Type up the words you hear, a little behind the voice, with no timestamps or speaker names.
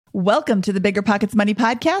Welcome to the Bigger Pockets Money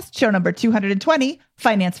Podcast, show number 220,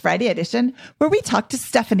 Finance Friday edition, where we talk to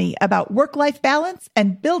Stephanie about work-life balance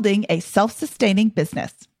and building a self-sustaining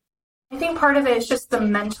business. I think part of it is just the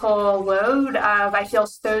mental load of I feel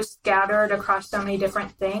so scattered across so many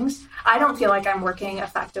different things. I don't feel like I'm working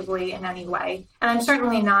effectively in any way. And I'm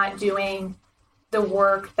certainly not doing the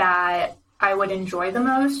work that I would enjoy the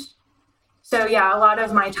most. So yeah, a lot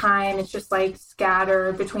of my time is just like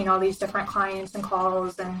scattered between all these different clients and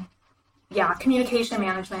calls and communication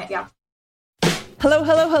management. Yeah. Hello,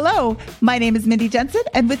 hello, hello. My name is Mindy Jensen,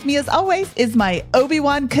 and with me as always is my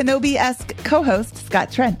Obi-Wan Kenobi-esque co-host,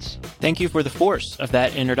 Scott Trench. Thank you for the force of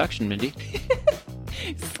that introduction, Mindy.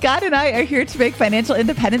 Scott and I are here to make financial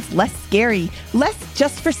independence less scary, less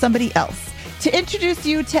just for somebody else. To introduce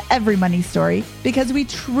you to every money story, because we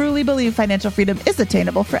truly believe financial freedom is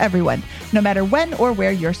attainable for everyone, no matter when or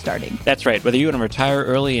where you're starting. That's right. Whether you want to retire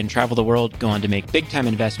early and travel the world, go on to make big-time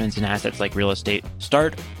investments in assets like real estate,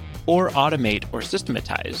 start or automate or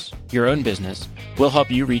systematize your own business, we'll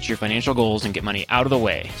help you reach your financial goals and get money out of the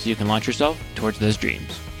way so you can launch yourself towards those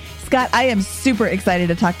dreams. Scott, I am super excited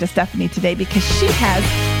to talk to Stephanie today because she has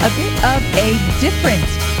a bit of a different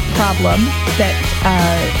problem that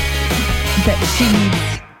she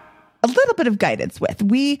needs a little bit of guidance with.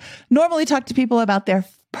 We normally talk to people about their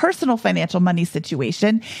personal financial money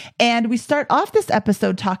situation, and we start off this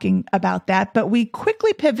episode talking about that, but we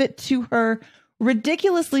quickly pivot to her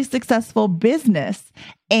ridiculously successful business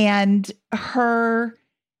and her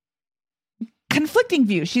conflicting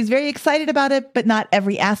view. She's very excited about it, but not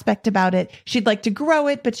every aspect about it. She'd like to grow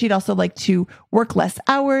it, but she'd also like to work less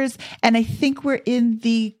hours. And I think we're in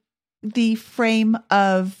the frame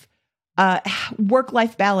of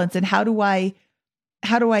work-life balance and how do I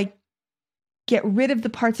get rid of the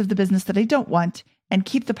parts of the business that I don't want and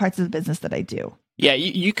keep the parts of the business that I do. Yeah,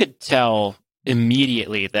 you could tell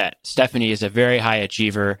immediately that Stephanie is a very high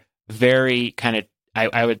achiever, very kind of,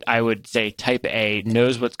 I would say type A,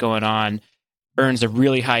 knows what's going on, earns a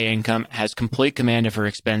really high income, has complete command of her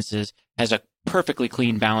expenses, has a perfectly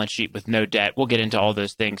clean balance sheet with no debt. We'll get into all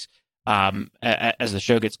those things as the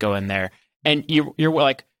show gets going there. And you're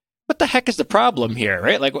like, what the heck is the problem here,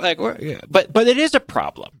 right? But it is a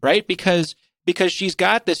problem, right? Because she's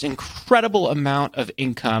got this incredible amount of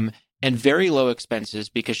income and very low expenses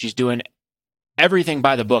because she's doing everything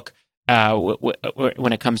by the book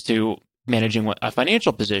when it comes to managing a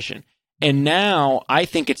financial position. And now I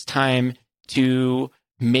think it's time to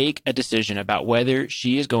make a decision about whether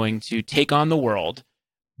she is going to take on the world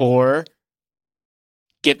or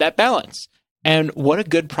get that balance. And what a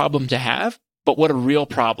good problem to have. But what a real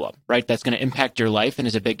problem, right? That's going to impact your life and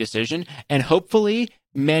is a big decision. And hopefully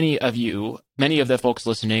many of the folks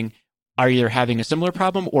listening are either having a similar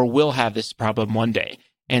problem or will have this problem one day.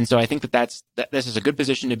 And so I think that this is a good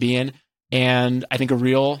position to be in. And I think a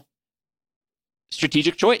real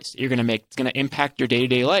strategic choice you're going to make. It's going to impact your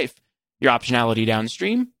day-to-day life, your optionality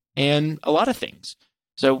downstream, and a lot of things.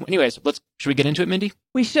 So anyways, should we get into it, Mindy?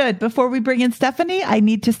 We should. Before we bring in Stephanie, I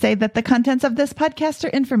need to say that the contents of this podcast are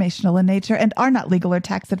informational in nature and are not legal or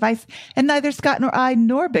tax advice, and neither Scott nor I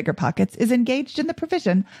nor Bigger Pockets is engaged in the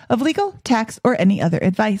provision of legal, tax, or any other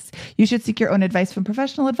advice. You should seek your own advice from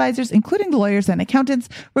professional advisors, including lawyers and accountants,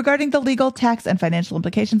 regarding the legal, tax, and financial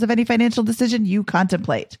implications of any financial decision you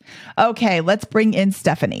contemplate. Okay, let's bring in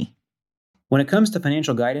Stephanie. When it comes to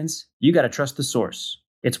financial guidance, you got to trust the source.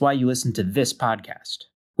 It's why you listen to this podcast.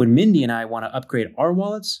 When Mindy and I want to upgrade our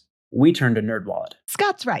wallets, we turn to NerdWallet.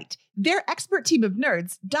 Scott's right. Their expert team of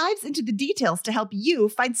nerds dives into the details to help you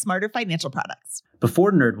find smarter financial products.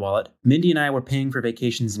 Before NerdWallet, Mindy and I were paying for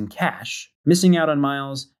vacations in cash, missing out on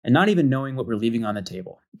miles, and not even knowing what we're leaving on the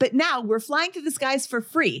table. But now we're flying through the skies for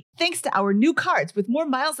free, thanks to our new cards with more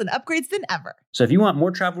miles and upgrades than ever. So if you want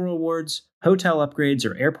more travel rewards, hotel upgrades,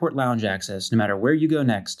 or airport lounge access, no matter where you go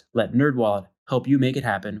next, let NerdWallet help you make it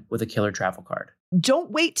happen with a killer travel card.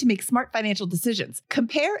 Don't wait to make smart financial decisions.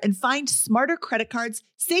 Compare and find smarter credit cards,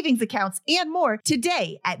 savings accounts, and more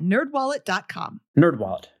today at nerdwallet.com.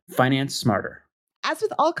 NerdWallet. Finance smarter. As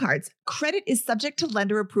with all cards, credit is subject to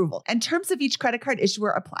lender approval, and terms of each credit card issuer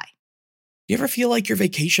apply. You ever feel like your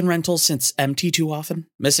vacation rental sits empty too often?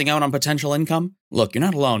 Missing out on potential income? Look, you're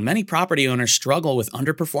not alone. Many property owners struggle with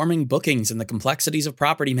underperforming bookings and the complexities of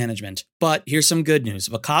property management. But here's some good news.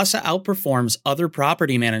 Vacasa outperforms other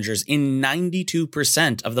property managers in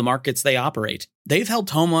 92% of the markets they operate. They've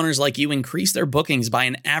helped homeowners like you increase their bookings by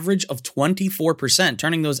an average of 24%,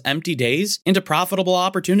 turning those empty days into profitable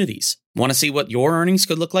opportunities. Want to see what your earnings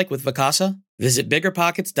could look like with Vacasa? Visit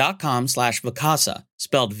biggerpockets.com/Vacasa,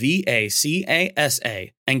 spelled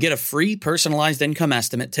Vacasa, and get a free personalized income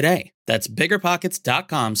estimate today. That's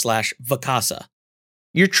biggerpockets.com/Vacasa.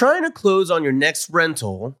 You're trying to close on your next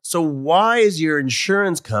rental, so why is your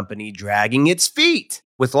insurance company dragging its feet?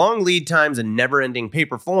 With long lead times and never-ending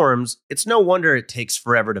paper forms, it's no wonder it takes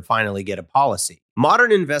forever to finally get a policy.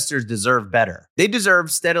 Modern investors deserve better. They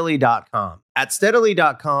deserve Steadily.com. At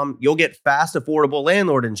Steadily.com, you'll get fast, affordable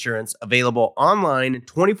landlord insurance available online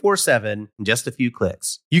 24/7 in just a few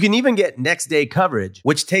clicks. You can even get next-day coverage,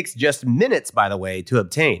 which takes just minutes, by the way, to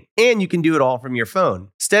obtain. And you can do it all from your phone.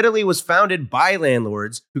 Steadily was founded by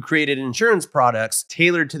landlords who created insurance products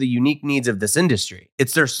tailored to the unique needs of this industry.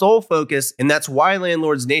 It's their sole focus, and that's why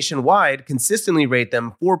landlords nationwide consistently rate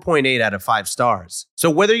them 4.8 out of 5 stars. So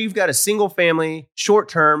whether you've got a single-family,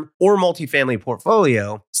 short-term, or multifamily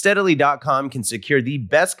portfolio, Steadily.com can secure the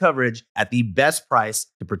best coverage at the best price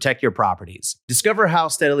to protect your properties. Discover how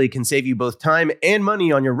Steadily can save you both time and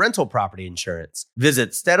money on your rental property insurance.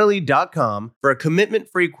 Visit Steadily.com for a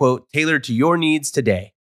commitment-free quote tailored to your needs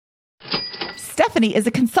today. Stephanie is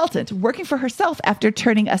a consultant working for herself after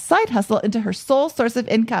turning a side hustle into her sole source of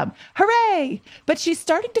income. Hooray! But she's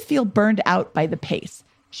starting to feel burned out by the pace.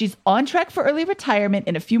 She's on track for early retirement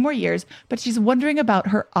in a few more years, but she's wondering about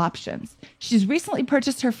her options. She's recently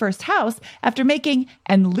purchased her first house after making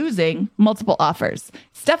and losing multiple offers.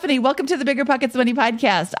 Stephanie, welcome to the Bigger Pockets Money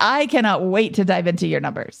Podcast. I cannot wait to dive into your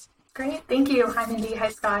numbers. Great. Thank you. Hi, Mindy. Hi,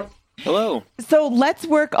 Scott. Hello. So let's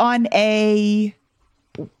work on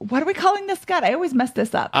what are we calling this, Scott? I always mess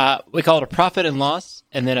this up. We call it a profit and loss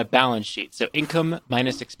and then a balance sheet. So income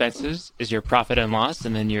minus expenses is your profit and loss,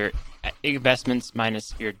 and then your investments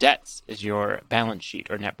minus your debts is your balance sheet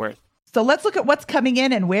or net worth. So let's look at what's coming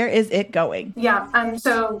in and where is it going? Yeah.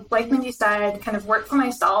 So like Mindy said, kind of work for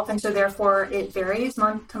myself. And so therefore it varies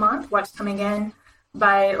month to month what's coming in.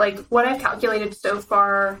 But like what I've calculated so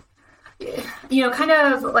far, kind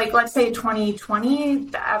of like, let's say 2020,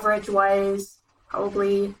 the average was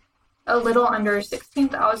probably a little under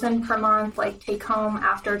 $16,000 per month, like take home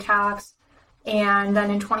after tax. And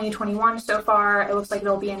then in 2021 so far, it looks like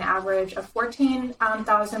it'll be an average of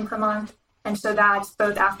 $14,000 per month. And so that's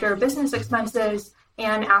both after business expenses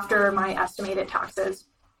and after my estimated taxes.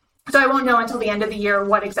 So I won't know until the end of the year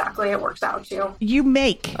what exactly it works out to. You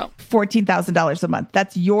make $14,000 a month.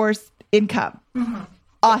 That's your income. Mm-hmm.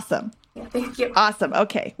 Awesome. Yeah, thank you. Awesome.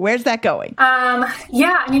 Okay. Where's that going?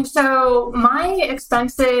 So my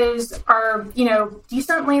expenses are,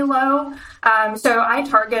 decently low. So I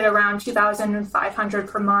target around $2,500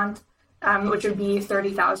 per month, which would be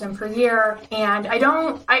 $30,000 per year. And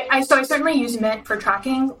I certainly use Mint for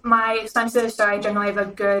tracking my expenses. So I generally have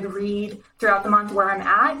a good read throughout the month where I'm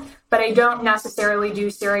at, but I don't necessarily do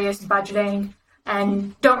serious budgeting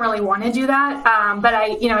and don't really want to do that. But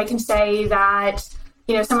I can say that,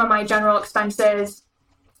 some of my general expenses.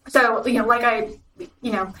 So,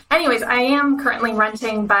 anyways, I am currently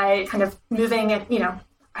renting by kind of moving it,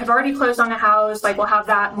 I've already closed on a house, like we'll have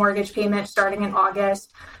that mortgage payment starting in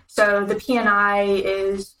August. So the P&I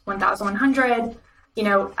is $1,100,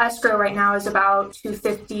 escrow right now is about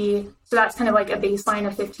 $250. So that's kind of like a baseline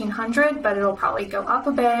of $1,500, but it'll probably go up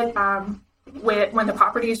a bit when the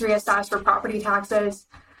property is reassessed for property taxes.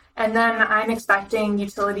 And then I'm expecting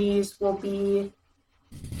utilities will be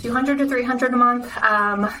 $200 to $300 a month.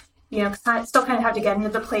 Cause I still kind of have to get into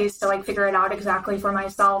the place to like figure it out exactly for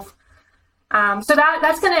myself. So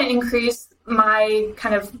that's going to increase my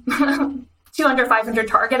kind of 200, 500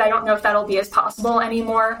 target. I don't know if that'll be as possible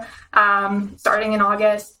anymore, starting in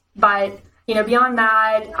August, but, beyond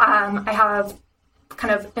that, I have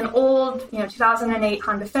kind of an old, 2008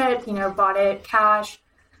 Honda Fit, bought it cash.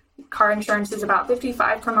 Car insurance is about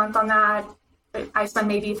 $55 per month on that. I spend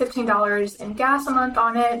maybe $15 in gas a month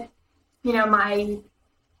on it. My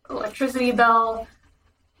electricity bill,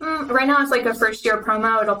 right now it's like a first year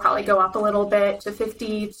promo. It'll probably go up a little bit to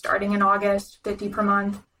 $50 starting in August, $50 per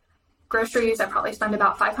month. Groceries, I probably spend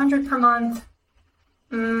about $500 per month.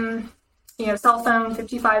 Cell phone,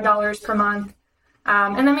 $55 per month.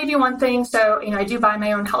 And then maybe one thing. So, I do buy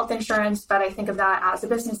my own health insurance, but I think of that as a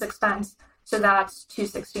business expense. So that's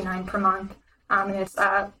 $269 per month. And it's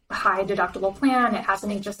a high deductible plan. It has an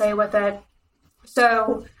HSA with it.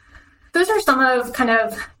 So those are some of kind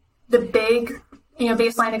of the big,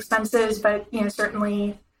 baseline expenses, but,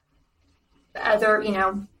 certainly other,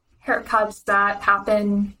 haircuts that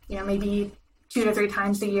happen, maybe 2 to 3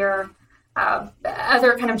 times a year.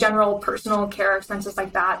 other kind of general personal care expenses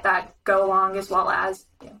like that go along, as well as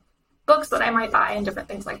books that I might buy and different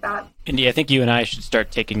things like that. Indy, I think you and I should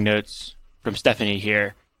start taking notes from Stephanie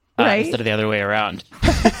here. Right. Instead of the other way around.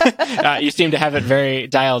 You seem to have it very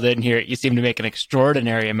dialed in here. You seem to make an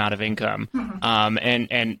extraordinary amount of income.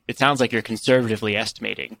 And it sounds like you're conservatively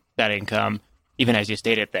estimating that income, even as you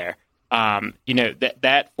stated there. That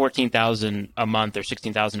 $14,000 a month or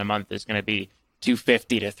 $16,000 a month is going to be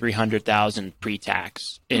 $250,000 to $300,000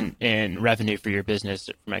 pre-tax in revenue for your business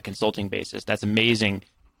from a consulting basis. That's amazing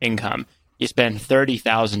income. You spend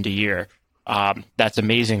 $30,000 a year. That's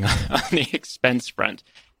amazing on the expense front.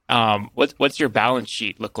 What's your balance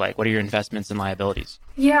sheet look like? What are your investments and liabilities?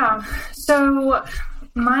 Yeah. So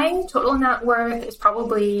my total net worth is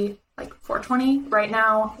probably like $420 right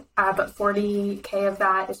now, but $40K of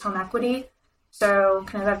that is home equity. So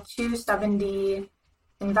kind of have $270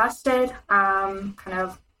 invested, kind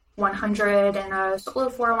of $100 in a solo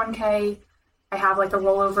 401k. I have like a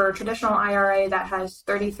rollover traditional IRA that has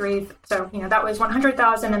 33. So, that was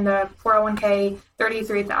 100,000 in the 401k,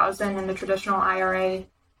 33,000 in the traditional IRA,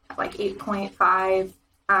 like 8.5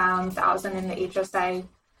 thousand in the HSA.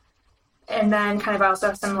 And then kind of I also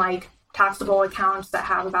have some like taxable accounts that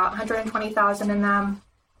have about 120,000 in them.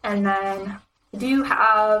 And then I do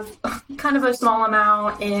have kind of a small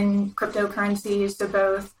amount in cryptocurrencies, so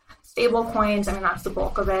both stable coins, that's the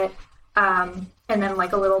bulk of it, and then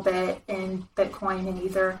like a little bit in Bitcoin and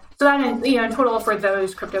Ether. So that in total for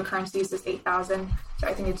those cryptocurrencies is 8,000. So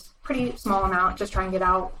I think it's a pretty small amount, just trying it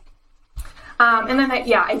out. And then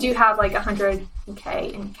I do have like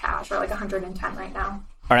 100K in cash, or like 110 right now.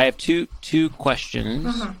 All right, I have two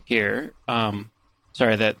questions here.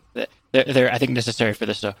 Sorry that they're I think necessary for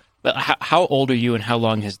this though. But how old are you, and how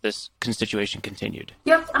long has this situation continued?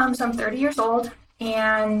 Yep. So I'm 30 years old,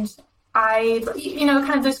 and I,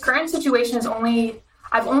 kind of this current situation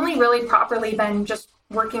I've only really properly been just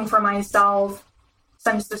working for myself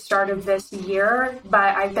since the start of this year,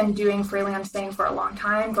 but I've been doing freelancing for a long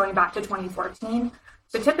time, going back to 2014.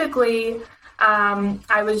 So typically,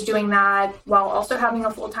 I was doing that while also having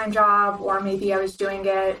a full-time job, or maybe I was doing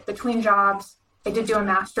it between jobs. I did do a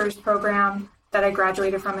master's program that I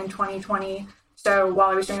graduated from in 2020. So while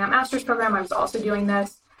I was doing that master's program, I was also doing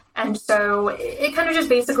this. And so it kind of just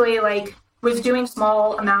basically like was doing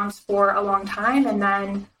small amounts for a long time. And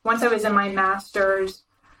then once I was in my master's,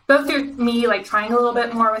 both through me like trying a little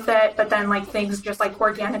bit more with it, but then like things just like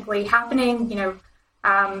organically happening,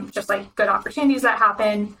 just like good opportunities that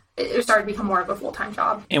happen, it started to become more of a full-time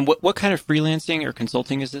job. And what kind of freelancing or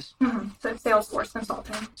consulting is this? So it's Salesforce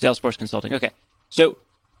consulting. Salesforce consulting. Okay. So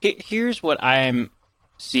here's what I'm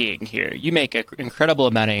seeing here. You make an incredible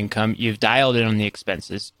amount of income. You've dialed in on the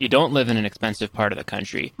expenses. You don't live in an expensive part of the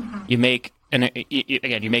country. You make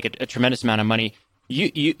you make a tremendous amount of money.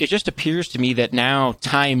 It just appears to me that now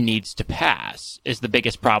time needs to pass is the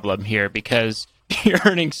biggest problem here, because you're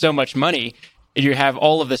earning so much money. You have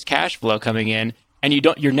all of this cash flow coming in, and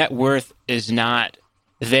your net worth is not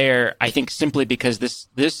there. I think simply because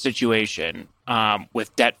this situation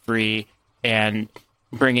with debt free and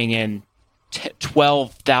bringing in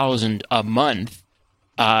 $12,000 a month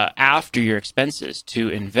after your expenses to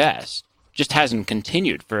invest just hasn't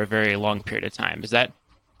continued for a very long period of time. Is that?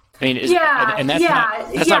 That's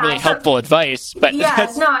not really helpful advice, but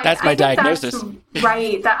that's my diagnosis. That's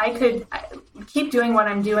right, that I could keep doing what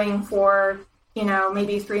I'm doing for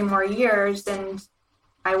maybe 3 more years, and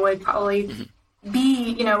I would probably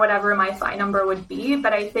be whatever my FI number would be.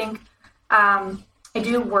 But I think I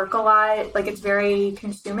do work a lot, like it's very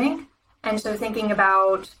consuming. And so thinking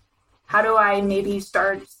about how do I maybe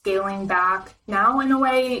start scaling back now in a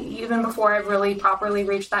way, even before I've really properly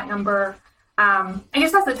reached that number. I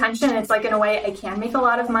guess that's the tension. It's like in a way I can make a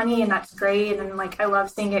lot of money, and that's great. And like I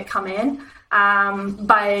love seeing it come in.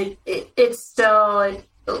 But it's still,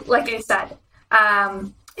 like I said,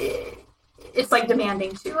 it's like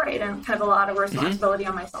demanding too, right? And kind of a lot of responsibility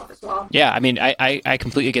on myself as well. Yeah, I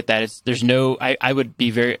completely get that.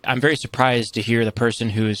 I'm very surprised to hear the person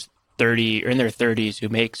who's 30 or in their 30s who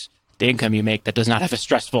makes the income you make that does not have a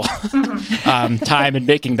stressful time in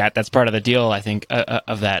making that. That's part of the deal, I think,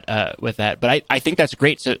 of that with that. But I think that's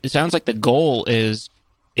great. So it sounds like the goal is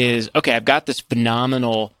okay, I've got this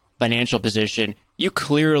phenomenal financial position. You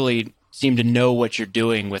clearly seem to know what you're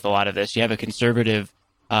doing with a lot of this. You have a conservative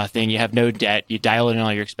thing. You have no debt. You dial in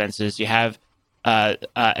all your expenses. You have an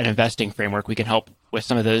investing framework. We can help with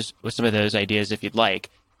some of those ideas if you'd like.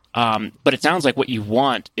 But it sounds like what you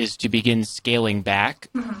want is to begin scaling back.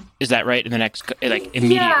 Is that right? In the next, like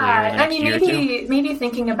immediately? Yeah, or in the next year or two? maybe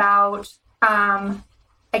thinking about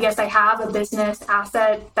I guess I have a business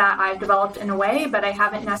asset that I've developed in a way, but I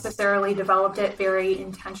haven't necessarily developed it very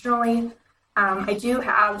intentionally. I do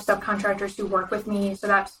have subcontractors who work with me, so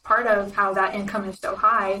that's part of how that income is so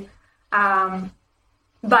high.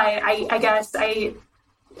 But I guess I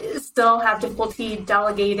still have difficulty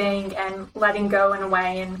delegating and letting go in a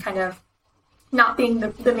way, and kind of not being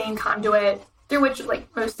the main conduit through which like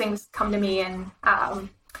most things come to me. And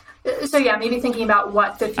so yeah, maybe thinking about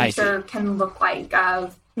what the future can look like.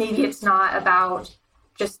 Of maybe it's not about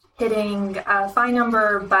just hitting a FI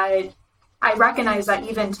number, but I recognize that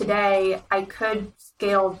even today I could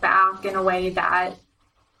scale back in a way that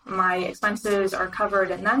my expenses are covered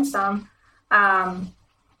and then some.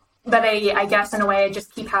 But I guess in a way I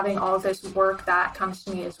just keep having all of this work that comes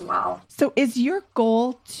to me as well. So is your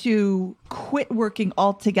goal to quit working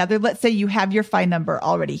altogether? Let's say you have your FI number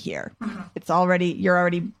already here. Mm-hmm. You're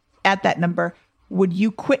already at that number. Would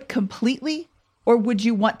you quit completely, or would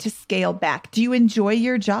you want to scale back? Do you enjoy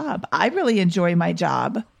your job? I really enjoy my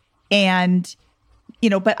job. And,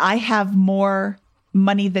 but I have more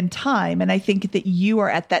money than time. And I think that you are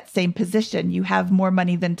at that same position. You have more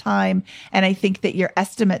money than time. And I think that your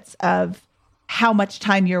estimates of how much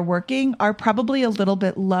time you're working are probably a little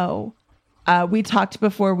bit low. We talked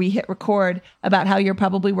before we hit record about how you're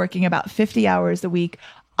probably working about 50 hours a week.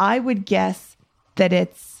 I would guess that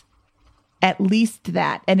it's at least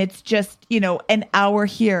that. And it's just, an hour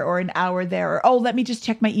here or an hour there. Or, let me just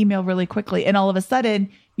check my email really quickly. And all of a sudden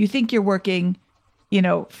you think you're working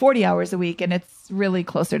 40 hours a week, and it's really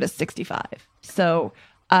closer to 65. So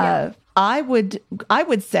I would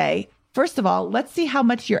say, first of all, let's see how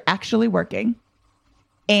much you're actually working,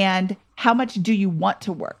 and how much do you want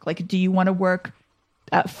to work? Like, do you want to work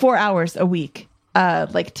 4 hours a week,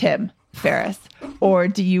 like Tim Ferriss, or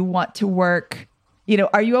do you want to work,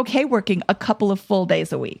 are you okay working a couple of full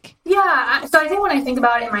days a week? Yeah. So I think when I think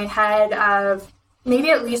about it in my head of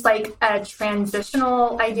maybe at least like a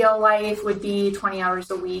transitional ideal life would be 20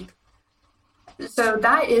 hours a week. So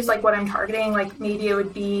that is like what I'm targeting. Like maybe it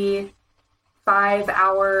would be 5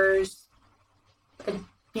 hours,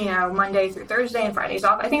 Monday through Thursday and Fridays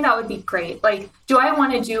off. I think that would be great. Like, do I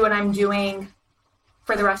want to do what I'm doing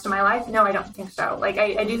for the rest of my life? No, I don't think so. Like,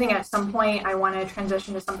 I do think at some point I want to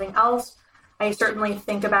transition to something else. I certainly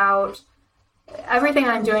think about everything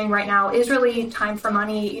I'm doing right now is really time for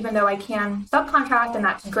money, even though I can subcontract and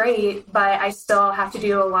that's great, but I still have to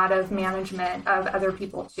do a lot of management of other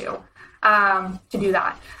people too, to do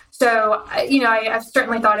that. So, I've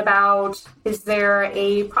certainly thought about, is there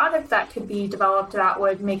a product that could be developed that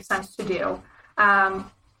would make sense to do?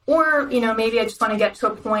 Or, maybe I just want to get to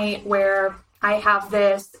a point where I have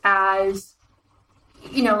this as,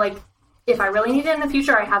 like, if I really need it in the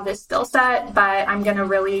future, I have this skill set, but I'm going to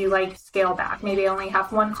really scale back. Maybe I only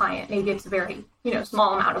have one client. Maybe it's a very,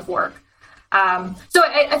 small amount of work. So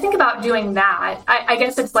I think about doing that. I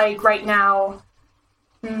guess it's like right now,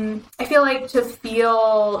 I feel like to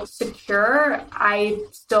feel secure, I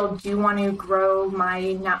still do want to grow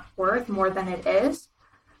my net worth more than it is.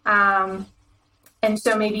 And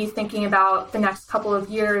so maybe thinking about the next couple of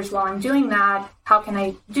years while I'm doing that, how can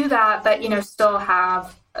I do that, but, still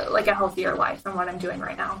have a healthier life than what I'm doing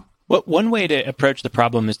right now. Well, one way to approach the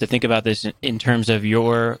problem is to think about this in terms of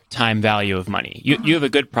your time value of money. You have a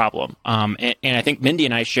good problem. And I think Mindy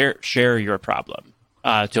and I share your problem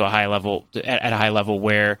to a high level, at a high level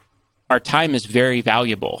where our time is very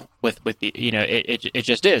valuable with the, it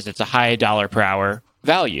just is. It's a high dollar per hour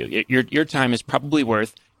value. Your time is probably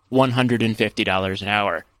worth $150 an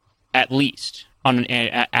hour, at least, on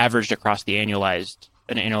an averaged across the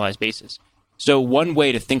annualized basis. So one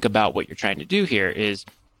way to think about what you're trying to do here is,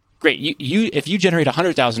 great, if you generate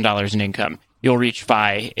 $100,000 in income, you'll reach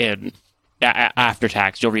FI in after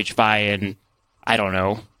tax. You'll reach FI in, I don't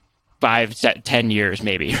know, 5-10 years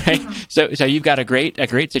maybe, right? Mm-hmm. So you've got a great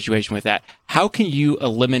situation with that. How can you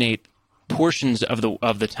eliminate portions of the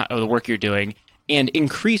work you're doing and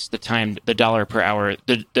increase the dollar per hour,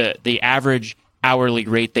 the average hourly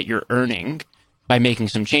rate that you're earning by making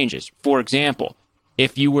some changes? For example,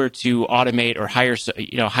 if you were to automate or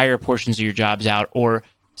hire portions of your jobs out, or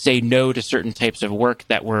say no to certain types of work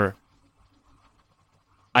that were,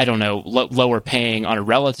 I don't know, lower paying on a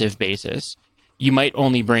relative basis, you might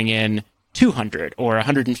only bring in $200,000 or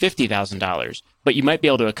 $150,000, but you might be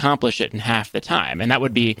able to accomplish it in half the time. And that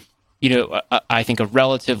would be, I think it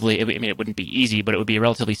wouldn't be easy, but it would be a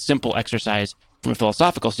relatively simple exercise from a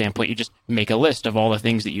philosophical standpoint. You just make a list of all the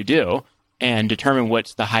things that you do and determine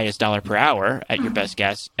what's the highest dollar per hour at your best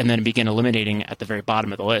guess, and then begin eliminating at the very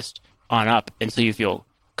bottom of the list on up until you feel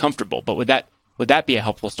comfortable. But would that Would that be a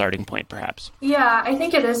helpful starting point, perhaps? Yeah, I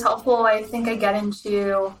think it is helpful. I think I get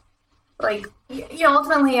into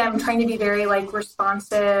ultimately I'm trying to be very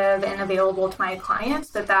responsive and available to my clients.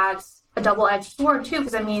 That's a double-edged sword too,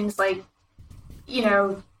 because it means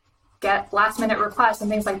get last minute requests and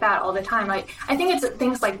things like that all the time. I think it's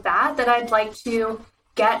things like that I'd like to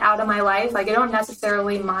get out of my life. I don't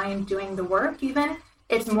necessarily mind doing the work even.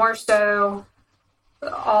 It's more so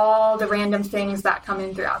all the random things that come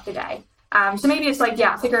in throughout the day. So maybe it's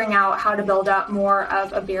figuring out how to build up more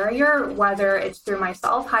of a barrier, whether it's through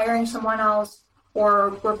myself hiring someone else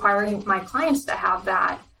or requiring my clients to have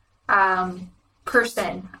that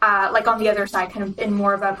person, on the other side, kind of in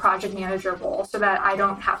more of a project manager role, so that I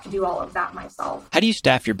don't have to do all of that myself. How do you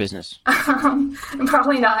staff your business?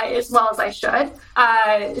 Probably not as well as I should.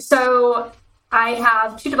 So I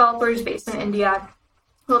have 2 developers based in India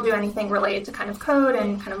who will do anything related to kind of code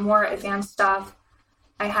and kind of more advanced stuff.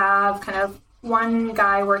 I have kind of one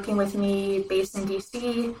guy working with me based in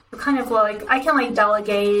DC who kind of I can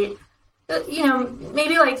delegate,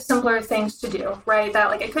 maybe simpler things to do, right?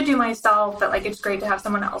 That I could do myself, but it's great to have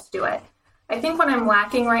someone else do it. I think what I'm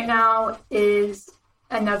lacking right now is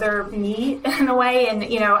another me in a way. And,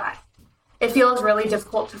 it feels really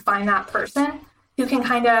difficult to find that person who can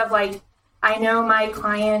kind of I know my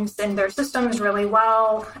clients and their systems really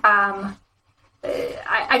well.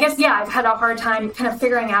 I guess, I've had a hard time kind of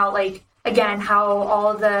figuring out, again, how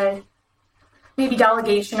all the maybe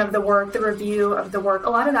delegation of the work, the review of the work, a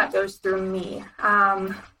lot of that goes through me.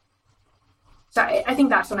 So I think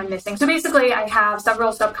that's what I'm missing. So basically, I have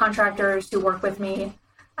several subcontractors who work with me.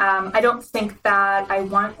 I don't think that I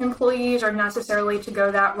want employees or necessarily to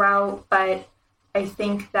go that route, but I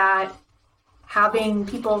think that having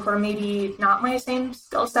people who are maybe not my same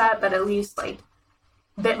skill set, but at least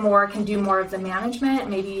bit more, can do more of the management,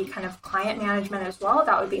 maybe kind of client management as well,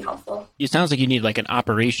 that would be helpful. It sounds like you need an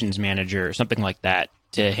operations manager or something like that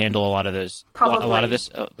to handle a lot of those. Probably. A lot of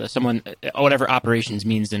this, someone, whatever operations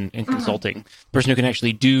means in consulting, person who can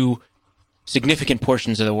actually do significant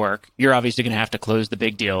portions of the work. You're obviously going to have to close the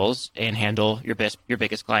big deals and handle your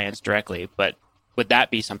biggest clients directly, but would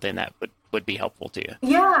that be something that would be helpful to you?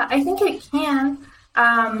 Yeah, I think it can.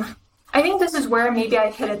 I think this is where maybe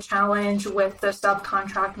I hit a challenge with the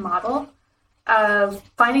subcontract model of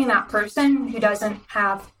finding that person who doesn't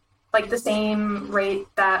have the same rate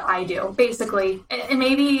that I do, basically. And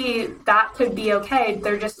maybe that could be okay.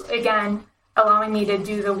 They're just, again, allowing me to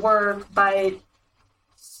do the work, but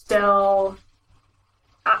still,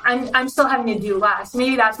 I'm still having to do less.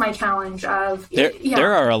 Maybe that's my challenge of...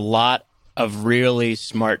 There are a lot of really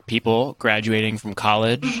smart people graduating from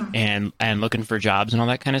college and looking for jobs and all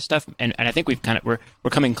that kind of stuff. And I think we're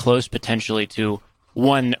coming close potentially to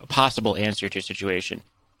one possible answer to your situation.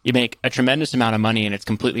 You make a tremendous amount of money and it's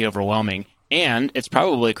completely overwhelming, and it's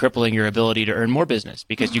probably crippling your ability to earn more business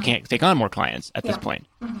because you can't take on more clients at this point.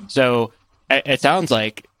 So it sounds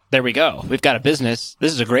like, there we go. We've got a business.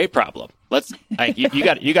 This is a great problem. Let's you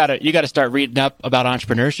got to start reading up about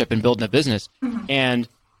entrepreneurship and building a business. And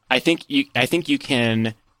I think you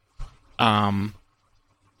can.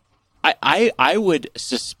 I would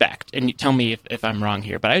suspect, and you tell me if I'm wrong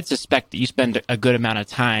here, but I would suspect that you spend a good amount of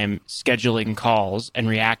time scheduling calls and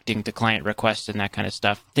reacting to client requests and that kind of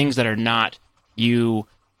stuff. Things that are not you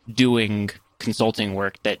doing consulting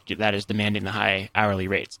work that is demanding the high hourly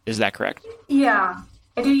rates. Is that correct? Yeah,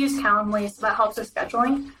 I do use Calendly, so that helps with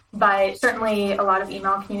scheduling. But certainly a lot of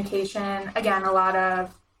email communication. Again, a lot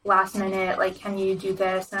of last minute, can you do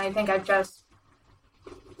this? And I think I've just,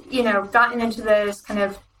 gotten into this kind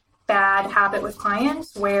of bad habit with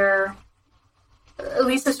clients where, at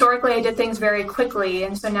least historically, I did things very quickly.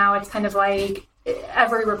 And so now it's kind of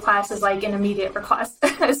every request is an immediate request.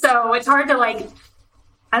 So it's hard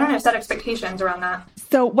to set expectations around that.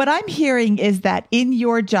 So what I'm hearing is that in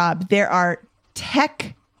your job, there are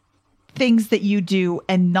tech things that you do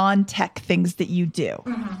and non-tech things that you do.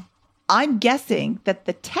 I'm guessing that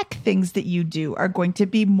the tech things that you do are going to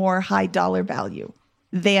be more high dollar value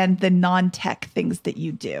than the non-tech things that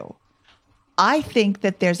you do. I think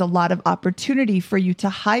that there's a lot of opportunity for you to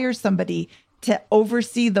hire somebody to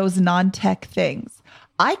oversee those non-tech things.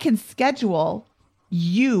 I can schedule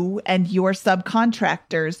you and your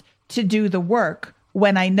subcontractors to do the work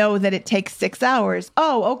when I know that it takes 6 hours.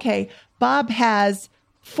 Oh, okay. Bob has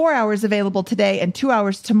 4 hours available today and 2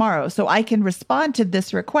 hours tomorrow. So I can respond to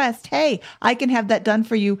this request. Hey, I can have that done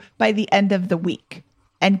for you by the end of the week,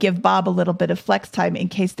 and give Bob a little bit of flex time in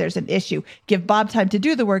case there's an issue. Give Bob time to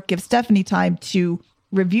do the work, give Stephanie time to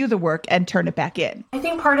review the work and turn it back in? I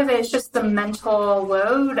think part of it is just the mental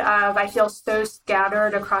load of I feel so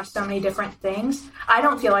scattered across so many different things. I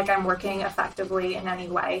don't feel like I'm working effectively in any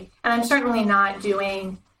way. And I'm certainly not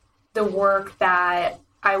doing the work that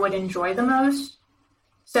I would enjoy the most.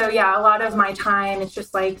 So yeah, a lot of my time is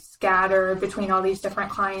just like scattered between all these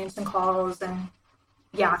different clients and calls and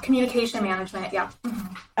yeah, communication management. Yeah.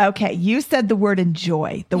 Okay. You said the word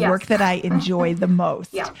enjoy, the Yes. work that I enjoy the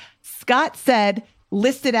most. Yeah. Scott said,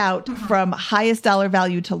 list it out from highest dollar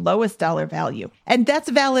value to lowest dollar value. And that's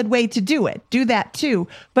a valid way to do it. Do that too.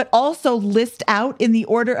 But also list out in the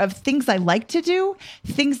order of things I like to do,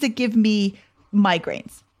 things that give me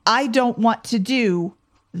migraines. I don't want to do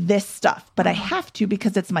this stuff, but I have to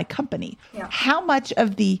because it's my company. Yeah. How much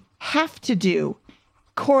of the have to do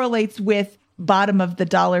correlates with bottom of the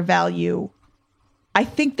dollar value? I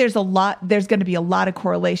think there's going to be a lot of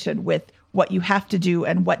correlation with what you have to do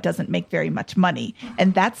and what doesn't make very much money.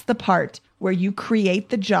 And that's the part where you create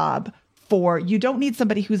the job for, you don't need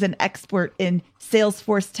somebody who's an expert in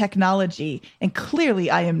Salesforce technology. And clearly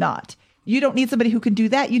I am not. You don't need somebody who can do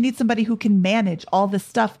that. You need somebody who can manage all the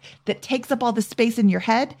stuff that takes up all the space in your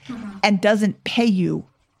head and doesn't pay you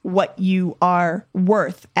what you are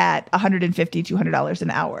worth at $150, $200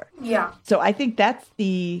 an hour. Yeah. So I think that's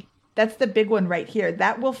the big one right here.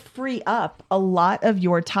 That will free up a lot of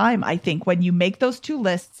your time, I think, when you make those two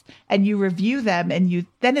lists and you review them, and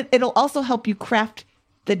it'll also help you craft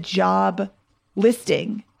the job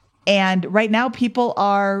listing. And right now people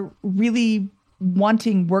are really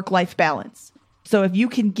wanting work-life balance. So if you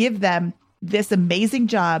can give them this amazing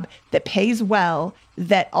job that pays well,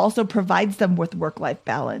 that also provides them with work-life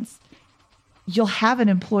balance, you'll have an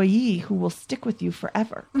employee who will stick with you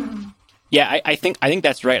forever. Yeah, I think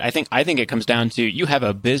that's right. I think it comes down to, you have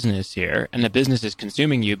a business here, and the business is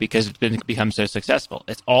consuming you because it's become so successful.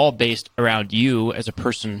 It's all based around you as a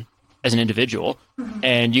person, as an individual,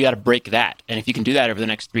 and you got to break that. And if you can do that over the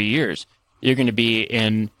next 3 years, you're going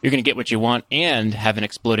to get what you want and have an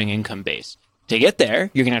exploding income base. To get there,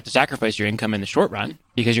 you're going to have to sacrifice your income in the short run,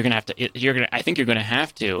 because I think you're going to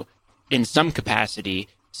have to, in some capacity,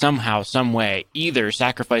 somehow, some way, either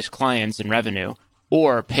sacrifice clients and revenue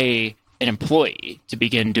or pay an employee to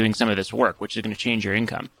begin doing some of this work, which is going to change your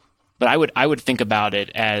income. But I would think about it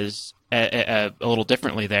as a little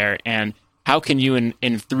differently there. And how can you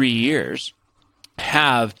in 3 years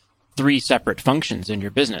have 3 separate functions in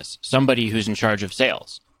your business? Somebody who's in charge of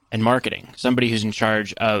sales and marketing, somebody who's in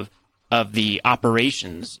charge of the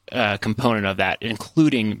operations component of that,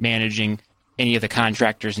 including managing any of the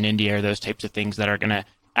contractors in India or those types of things that are going to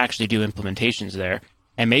actually do implementations there.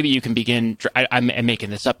 And maybe you can begin, I'm making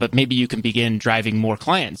this up, but maybe you can begin driving more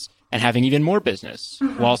clients and having even more business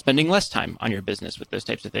while spending less time on your business with those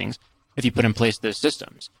types of things if you put in place those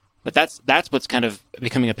systems. But that's what's kind of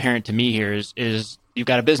becoming apparent to me here is you've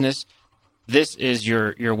got a business. This is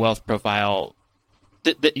your wealth profile.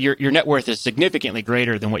 Your net worth is significantly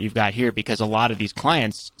greater than what you've got here, because a lot of these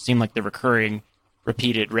clients seem like the recurring,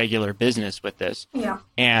 repeated, regular business with this. Yeah.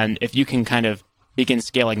 And if you can kind of begin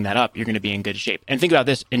scaling that up, you're going to be in good shape. And think about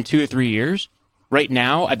this, in 2 or 3 years, right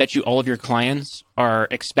now, I bet you all of your clients are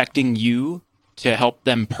expecting you to help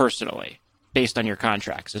them personally based on your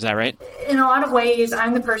contracts. Is that right? In a lot of ways,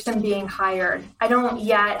 I'm the person being hired. I don't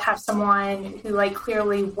yet have someone who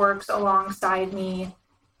clearly works alongside me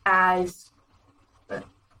as,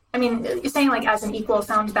 saying as an equal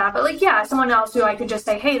sounds bad, but someone else who I could just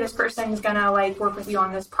say, hey, this person's gonna work with you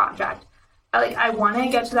on this project. I want to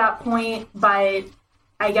get to that point, but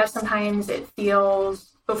I guess sometimes it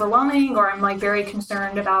feels overwhelming, or I'm very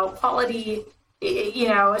concerned about quality,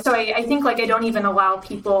 so I think I don't even allow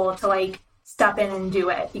people to step in and do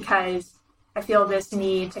it, because I feel this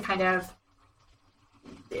need to kind of,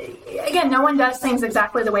 again, no one does things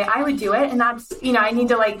exactly the way I would do it. And that's, I need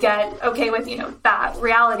to get okay with, that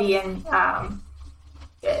reality and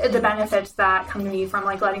the benefits that come to me from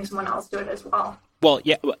letting someone else do it as well. Well,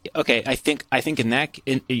 yeah. Okay. I think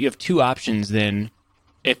you have 2 options then.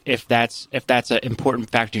 If that's an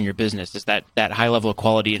important factor in your business, is that high level of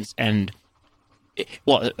quality and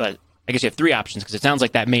I guess you have 3 options, because it sounds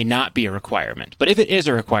like that may not be a requirement. But if it is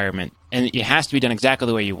a requirement and it has to be done exactly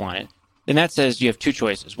the way you want it, then that says you have 2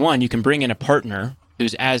 choices. One, you can bring in a partner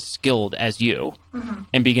who's as skilled as you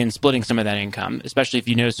and begin splitting some of that income, especially if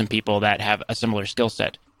you know some people that have a similar skill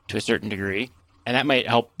set to a certain degree. And that might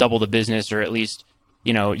help double the business, or at least,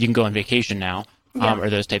 you can go on vacation now, or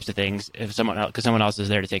those types of things because someone else is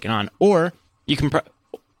there to take it on. Or you can,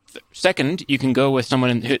 second, you can go with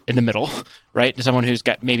someone in the middle, right? Someone who's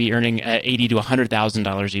got maybe earning $80,000 to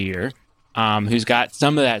 $100,000 a year, who's got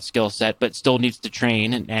some of that skill set, but still needs to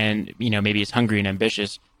train and maybe is hungry and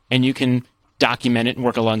ambitious. And you can document it and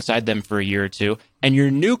work alongside them for a year or two. And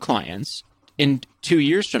your new clients in 2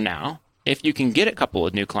 years from now, if you can get a couple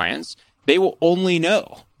of new clients, they will only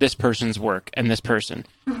know this person's work and this person.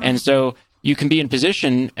 And so you can be in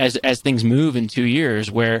position as things move in 2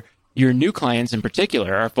 years where your new clients in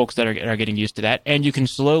particular are folks that are getting used to that, and you can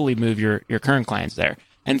slowly move your current clients there.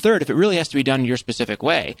 And third, if it really has to be done in your specific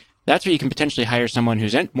way, that's where you can potentially hire someone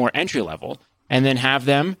who's more entry level and then have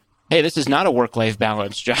them, hey, this is not a work-life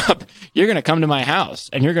balance job. You're going to come to my house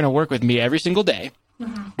and you're going to work with me every single day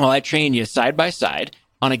while I train you side by side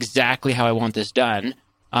on exactly how I want this done,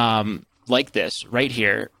 like this right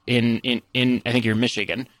here in I think you're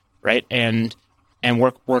Michigan, right? And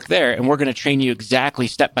work there. And we're going to train you exactly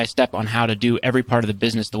step by step on how to do every part of the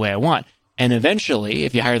business the way I want. And eventually,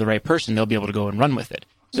 if you hire the right person, they'll be able to go and run with it.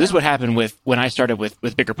 So this is what happened when I started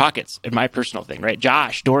with Bigger Pockets in my personal thing, right?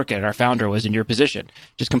 Josh Dorkin, our founder, was in your position,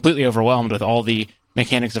 just completely overwhelmed with all the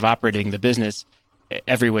mechanics of operating the business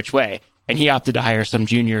every which way. And he opted to hire some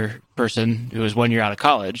junior person who was 1 year out of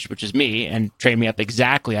college, which is me, and trained me up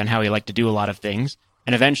exactly on how he liked to do a lot of things.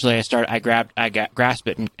 And eventually I grasped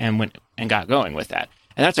it and went and got going with that.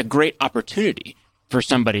 And that's a great opportunity for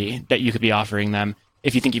somebody that you could be offering them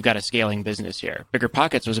if you think you've got a scaling business here. Bigger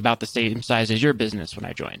Pockets was about the same size as your business when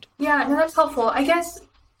I joined. Yeah, no, that's helpful. I guess,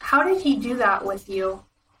 how did he do that with you?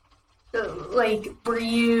 Like, were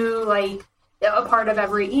you like a part of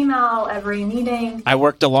every email, every meeting? I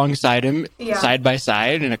worked alongside him side by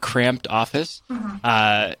side in a cramped office, and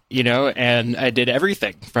I did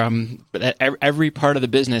everything from every part of the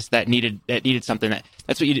business that needed something.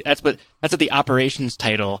 That's what the operations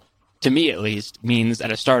title, to me at least, means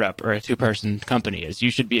at a startup or a 2-person company. Is you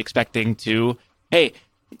should be expecting to, hey,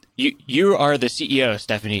 you are the CEO,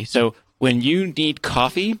 Stephanie. So when you need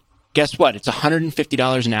coffee, guess what? It's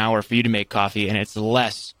 $150 an hour for you to make coffee, and it's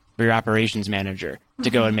less for your operations manager to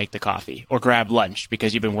go and make the coffee or grab lunch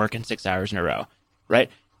because you've been working 6 hours in a row, right?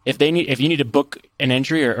 If you need to book an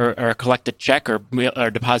entry or collect a check or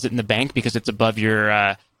deposit in the bank because it's above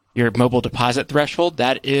your mobile deposit threshold,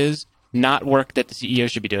 that is not work that the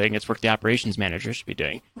CEO should be doing. It's work the operations manager should be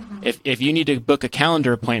doing. If you need to book a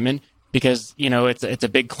calendar appointment because it's a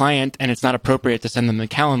big client and it's not appropriate to send them the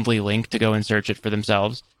Calendly link to go and search it for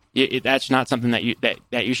themselves, that's not something that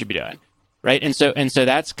you should be doing, right? And so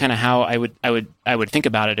that's kind of how I would think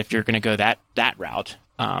about it if you're going to go that route.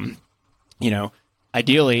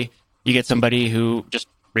 Ideally, you get somebody who just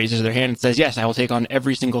raises their hand and says, "Yes, I will take on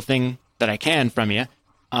every single thing that I can from you."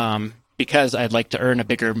 Because I'd like to earn a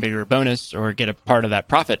bigger and bigger bonus or get a part of that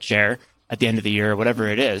profit share at the end of the year or whatever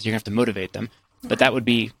it is. You're going to have to motivate them. But that would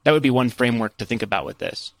be one framework to think about with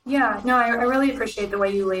this. Yeah, no, I really appreciate the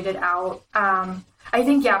way you laid it out. I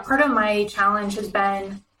think, part of my challenge has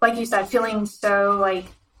been, like you said, feeling so like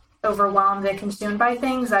overwhelmed and consumed by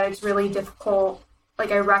things that it's really difficult.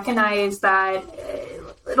 Like I recognize that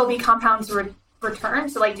it'll be compounds return.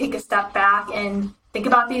 So like take a step back and think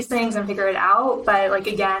about these things and figure it out. But like,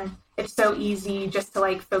 again, it's so easy just to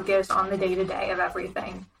like focus on the day-to-day of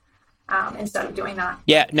everything instead of doing that.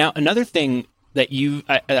 Yeah. Now, another thing that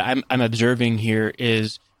I'm observing here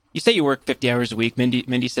is you say you work 50 hours a week.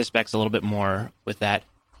 Mindy suspects a little bit more with that,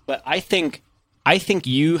 but I think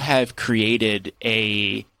you have created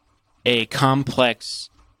a complex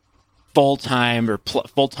full-time or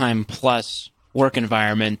full-time plus work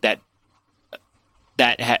environment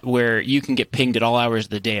where you can get pinged at all hours of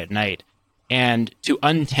the day at night. And to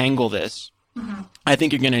untangle this, I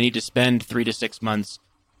think you're going to need to spend 3 to 6 months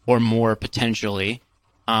or more potentially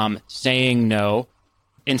saying no,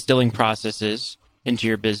 instilling processes into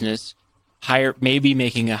your business, maybe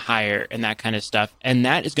making a hire and that kind of stuff. And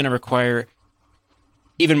that is going to require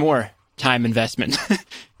even more time investment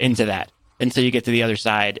into that until you get to the other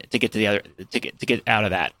side to get out of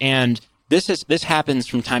that. And this happens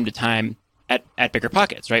from time to time at Bigger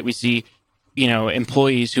Pockets, right? We see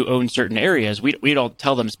employees who own certain areas, we don't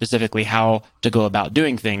tell them specifically how to go about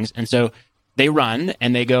doing things. And so they run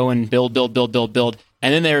and they go and build.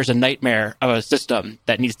 And then there's a nightmare of a system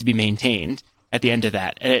that needs to be maintained at the end of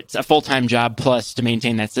that. And it's a full-time job plus to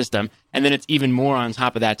maintain that system. And then it's even more on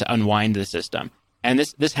top of that to unwind the system. And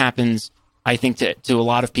this happens, I think, to a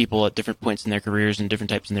lot of people at different points in their careers and different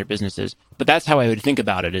types in their businesses. But that's how I would think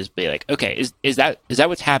about it, is be like, okay, is that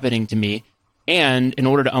what's happening to me? And in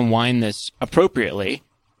order to unwind this appropriately,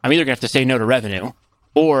 I'm either going to have to say no to revenue,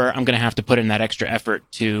 or I'm going to have to put in that extra effort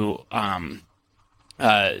to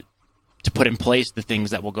put in place the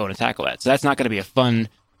things that will go and tackle that. So that's not going to be a fun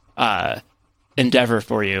endeavor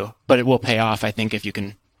for you, but it will pay off, I think, if you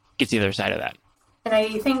can get to the other side of that. And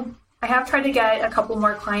I think I have tried to get a couple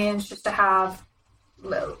more clients just to have,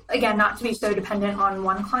 again, not to be so dependent on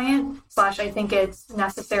one client, / I think it's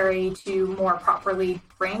necessary to more properly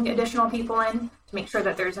bring additional people in to make sure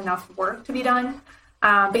that there's enough work to be done.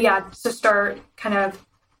 But yeah, to start kind of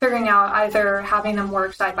figuring out either having them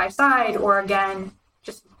work side by side or again,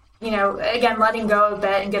 just, again, letting go a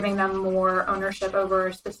bit and giving them more ownership over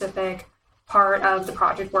a specific part of the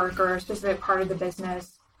project work or a specific part of the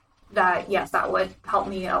business. That would help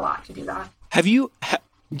me a lot to do that.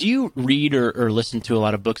 Do you read or listen to a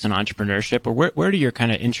lot of books on entrepreneurship, or where do your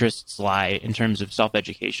kind of interests lie in terms of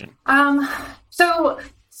self-education? So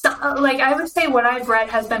I would say what I've read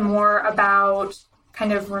has been more about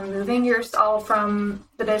kind of removing yourself from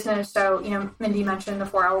the business. So, Mindy mentioned the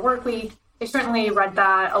 4-hour work week. I certainly read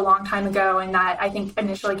that a long time ago, and that I think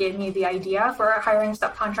initially gave me the idea for hiring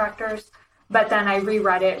subcontractors. But then I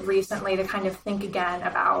reread it recently to kind of think again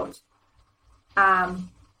about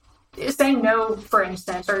saying no, for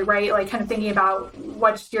instance, or right, like kind of thinking about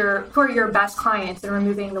who are your best clients and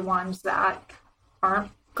removing the ones that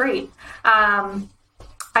aren't great.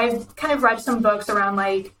 I've kind of read some books around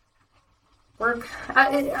like work,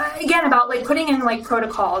 again, about like putting in like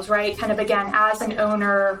protocols, right? Kind of again, as an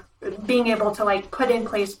owner, being able to like put in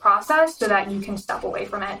place process so that you can step away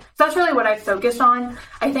from it. So that's really what I've focused on.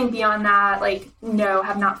 I think beyond that,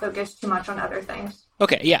 have not focused too much on other things.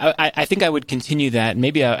 Okay, yeah, I think I would continue that.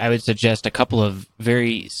 Maybe I would suggest a couple of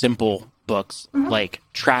very simple books like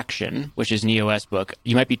Traction, which is an EOS book.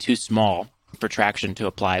 You might be too small for Traction to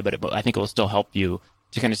apply, but I think it will still help you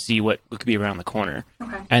to kind of see what could be around the corner.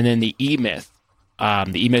 Okay. And then the E-Myth.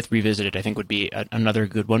 The E-Myth Revisited, I think, would be another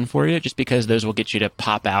good one for you, just because those will get you to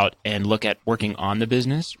pop out and look at working on the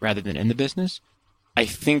business rather than in the business. I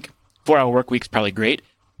think 4-hour work week's probably great,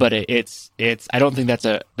 but it's I don't think that's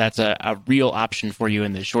a real option for you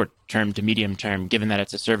in the short term to medium term, given that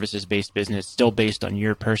it's a services-based business, still based on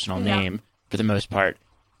your personal name for the most part,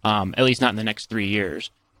 at least not in the next 3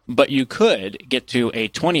 years. But you could get to a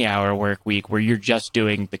 20-hour work week where you're just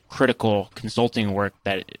doing the critical consulting work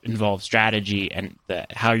that involves strategy and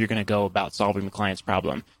how you're going to go about solving the client's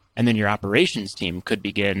problem. And then your operations team could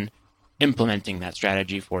begin implementing that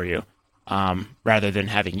strategy for you rather than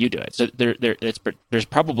having you do it. So there's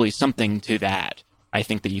probably something to that, I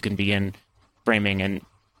think, that you can begin framing. And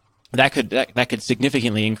that could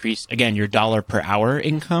significantly increase, again, your dollar per hour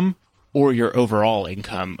income or your overall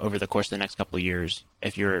income over the course of the next couple of years,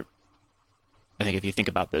 if you think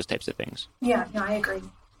about those types of things. Yeah, no, I agree.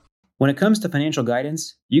 When it comes to financial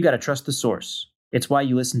guidance, you got to trust the source. It's why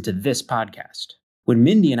you listen to this podcast. When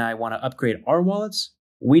Mindy and I want to upgrade our wallets,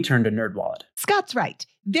 we turn to NerdWallet. Scott's right.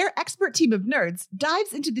 Their expert team of nerds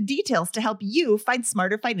dives into the details to help you find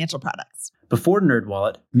smarter financial products. Before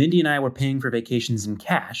NerdWallet, Mindy and I were paying for vacations in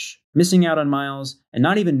cash, missing out on miles, and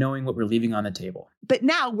not even knowing what we're leaving on the table. But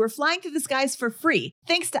now we're flying through the skies for free,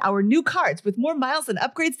 thanks to our new cards with more miles and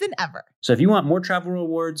upgrades than ever. So if you want more travel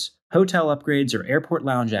rewards, hotel upgrades, or airport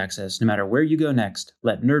lounge access, no matter where you go next,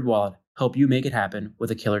 let NerdWallet help you make it happen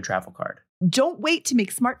with a killer travel card. Don't wait to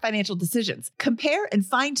make smart financial decisions. Compare and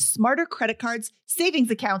find smarter credit cards,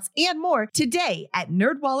 savings accounts, and more today at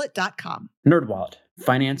nerdwallet.com. NerdWallet.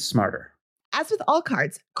 Finance smarter. As with all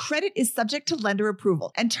cards, credit is subject to lender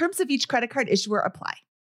approval, and terms of each credit card issuer apply.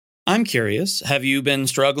 I'm curious, have you been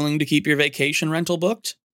struggling to keep your vacation rental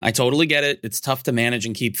booked? I totally get it. It's tough to manage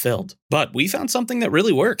and keep filled. But we found something that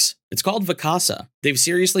really works. It's called Vacasa. They've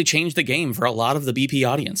seriously changed the game for a lot of the BP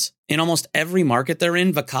audience. In almost every market they're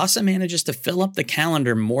in, Vacasa manages to fill up the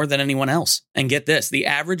calendar more than anyone else. And get this, the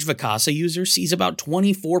average Vacasa user sees about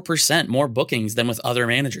 24% more bookings than with other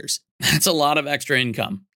managers. That's a lot of extra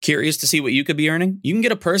income. Curious to see what you could be earning? You can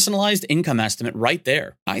get a personalized income estimate right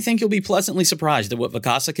there. I think you'll be pleasantly surprised at what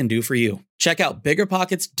Vacasa can do for you. Check out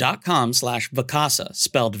biggerpockets.com/Vacasa,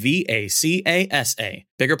 spelled Vacasa.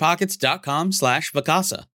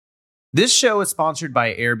 biggerpockets.com/Vacasa. This show is sponsored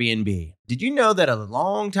by Airbnb. Did you know that a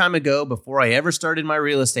long time ago, before I ever started my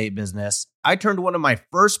real estate business, I turned one of my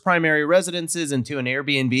first primary residences into an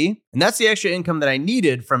Airbnb? And that's the extra income that I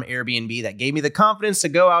needed from Airbnb that gave me the confidence to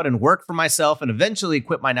go out and work for myself and eventually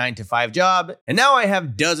quit my 9-to-5 job. And now I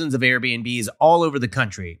have dozens of Airbnbs all over the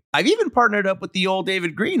country. I've even partnered up with the old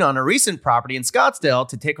David Green on a recent property in Scottsdale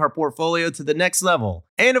to take our portfolio to the next level.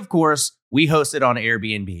 And of course, we host it on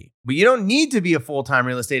Airbnb. But you don't need to be a full-time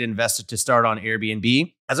real estate investor to start on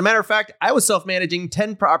Airbnb. As a matter of fact, I was self-managing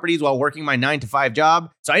 10 properties while working my 9-to-5 job,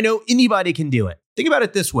 so I know anybody can do it. Think about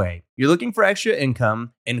it this way. You're looking for extra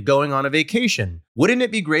income and going on a vacation. Wouldn't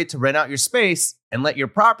it be great to rent out your space and let your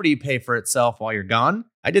property pay for itself while you're gone?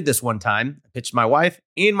 I did this one time. I pitched my wife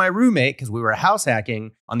and my roommate, because we were house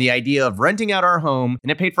hacking, on the idea of renting out our home,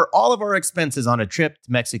 and it paid for all of our expenses on a trip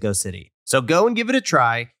to Mexico City. So go and give it a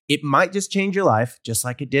try. It might just change your life, just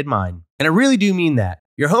like it did mine. And I really do mean that.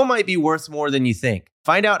 Your home might be worth more than you think.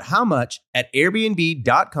 Find out how much at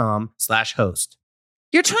airbnb.com/host.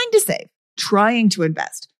 You're trying to save, trying to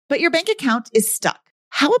invest, but your bank account is stuck.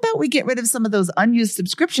 How about we get rid of some of those unused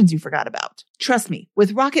subscriptions you forgot about? Trust me,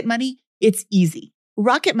 with Rocket Money, it's easy.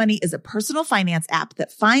 Rocket Money is a personal finance app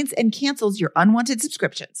that finds and cancels your unwanted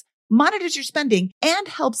subscriptions, monitors your spending, and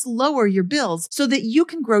helps lower your bills so that you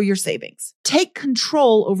can grow your savings. Take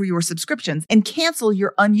control over your subscriptions and cancel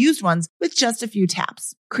your unused ones with just a few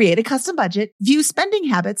taps. Create a custom budget, view spending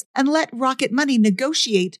habits, and let Rocket Money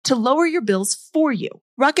negotiate to lower your bills for you.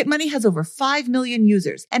 Rocket Money has over 5 million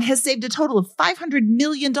users and has saved a total of $500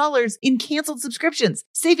 million in canceled subscriptions,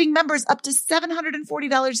 saving members up to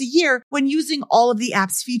 $740 a year when using all of the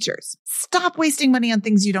app's features. Stop wasting money on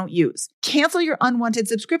things you don't use. Cancel your unwanted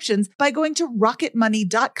subscriptions by going to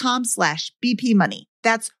rocketmoney.com/bpmoney.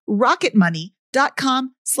 That's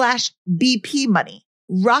rocketmoney.com/bpmoney.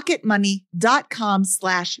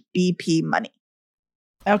 rocketmoney.com/bpmoney.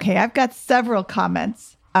 Okay, I've got several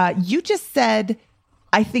comments. You just said,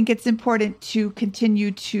 I think it's important to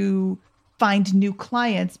continue to find new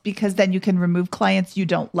clients because then you can remove clients you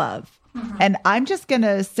don't love. Mm-hmm. And I'm just going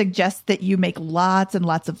to suggest that you make lots and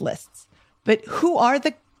lots of lists. But who are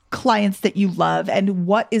the clients that you love and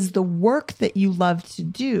what is the work that you love to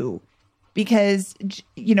do? Because,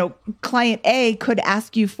 you know, client A could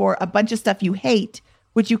ask you for a bunch of stuff you hate,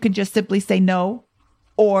 which you can just simply say no.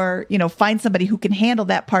 Or, you know, find somebody who can handle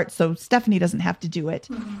that part so Stephanie doesn't have to do it,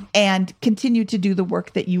 and continue to do the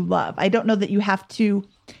work that you love. I don't know that you have to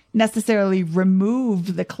necessarily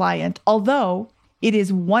remove the client, although it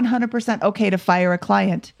is 100% okay to fire a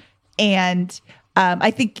client. And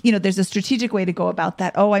I think, you know, there's a strategic way to go about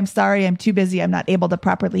that. Oh, I'm sorry, I'm too busy. I'm not able to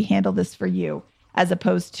properly handle this for you. As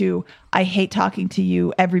opposed to, I hate talking to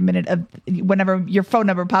you every minute of whenever your phone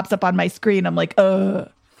number pops up on my screen. I'm like,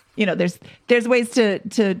 you know, there's ways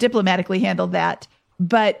to diplomatically handle that,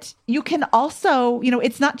 but you can also, you know,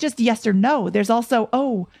 it's not just yes or no. There's also,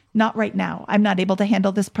 oh, not right now. I'm not able to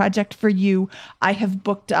handle this project for you. I have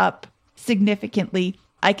booked up significantly.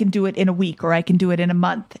 I can do it in a week or I can do it in a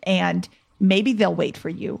month, and maybe they'll wait for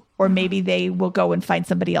you, or maybe they will go and find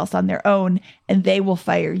somebody else on their own and they will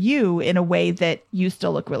fire you in a way that you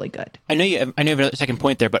still look really good. I know you have a second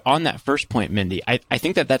point there, but on that first point, Mindy, I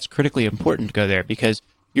think that that's critically important to go there, because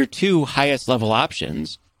your two highest level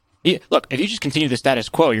options, look, if you just continue the status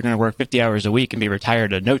quo, you're going to work 50 hours a week and be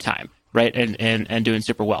retired in no time, right? And doing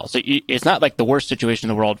super well. So it's not like the worst situation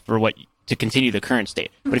in the world for to continue the current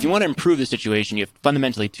state. But if you want to improve the situation, you have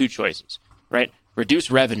fundamentally two choices, right? Reduce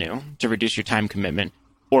revenue to reduce your time commitment,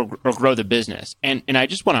 or grow the business. And I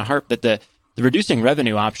just want to harp that the reducing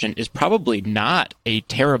revenue option is probably not a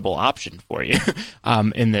terrible option for you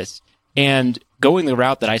in this. And going the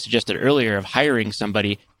route that I suggested earlier of hiring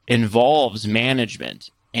somebody involves management.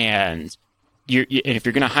 And if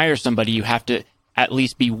you're going to hire somebody, you have to at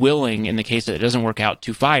least be willing, in the case that it doesn't work out,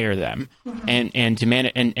 to fire them and to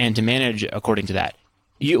manage according to that.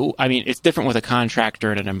 It's different with a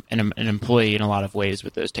contractor and an employee in a lot of ways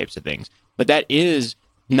with those types of things. But that is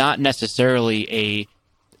not necessarily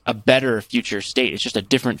a better future state. It's just a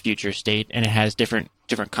different future state, and it has different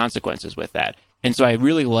consequences with that. And so I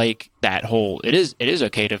really like that whole, it is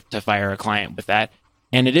okay to fire a client with that.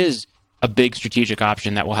 And it is a big strategic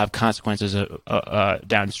option that will have consequences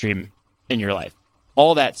downstream in your life.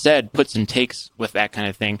 All that said, puts and takes with that kind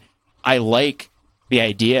of thing. I like the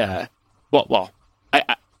idea.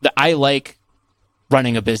 I like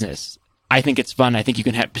running a business. I think it's fun. I think you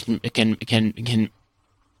can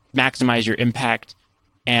maximize your impact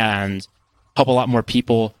and help a lot more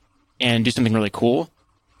people and do something really cool.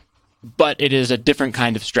 But it is a different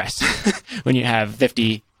kind of stress when you have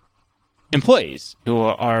 50 employees who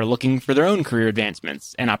are looking for their own career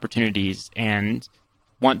advancements and opportunities and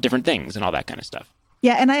want different things and all that kind of stuff.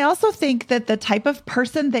 Yeah, and I also think that the type of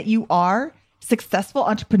person that you are, successful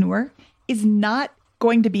entrepreneur, is not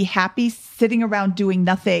going to be happy sitting around doing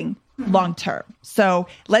nothing long term. So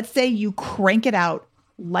let's say you crank it out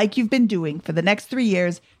like you've been doing for the next 3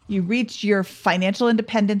 years, you reach your financial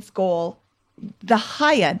independence goal, the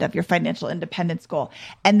high end of your financial independence goal.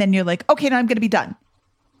 And then you're like, okay, now I'm going to be done.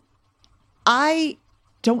 I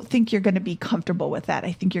don't think you're going to be comfortable with that.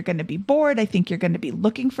 I think you're going to be bored. I think you're going to be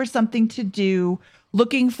looking for something to do,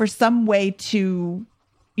 looking for some way to,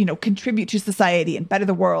 contribute to society and better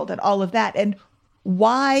the world and all of that. And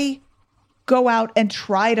why go out and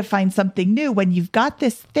try to find something new when you've got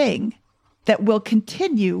this thing that will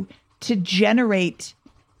continue to generate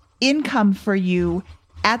income for you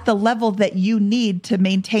at the level that you need to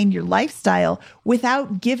maintain your lifestyle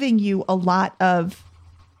without giving you a lot of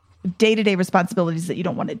day-to-day responsibilities that you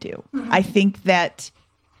don't want to do. Mm-hmm. I think that,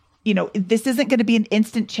 this isn't going to be an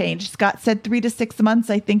instant change. Scott said 3 to 6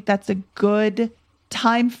 months. I think that's a good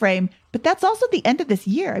time frame, but that's also the end of this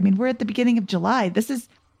year. I mean, we're at the beginning of July. This is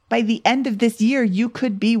by the end of this year, you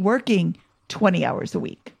could be working 20 hours a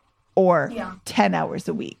week or 10 hours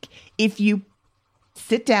a week. If you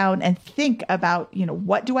sit down and think about,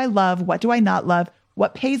 what do I love? What do I not love?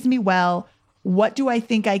 What pays me well? What do I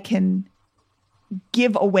think I can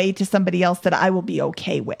give away to somebody else that I will be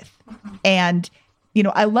okay with? Mm-hmm. And,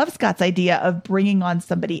 I love Scott's idea of bringing on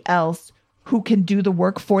somebody else who can do the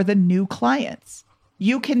work for the new clients.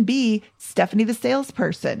 You can be Stephanie, the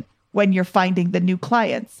salesperson, when you're finding the new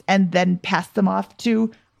clients, and then pass them off to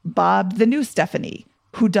Bob, the new Stephanie,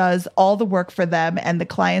 who does all the work for them, and the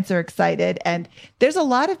clients are excited. And there's a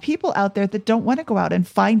lot of people out there that don't want to go out and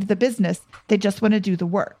find the business. They just want to do the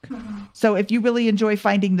work. Mm-hmm. So if you really enjoy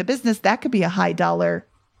finding the business, that could be a high dollar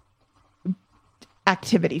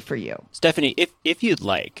activity for you. Stephanie, if you'd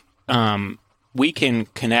like, we can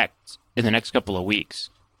connect in the next couple of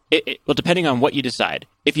weeks. Well, depending on what you decide.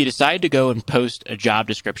 If you decide to go and post a job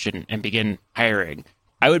description and begin hiring,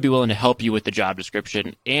 I would be willing to help you with the job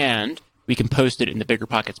description, and we can post it in the Bigger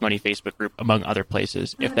Pockets Money Facebook group, among other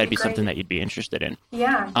places, if that'd be something that you'd be interested in.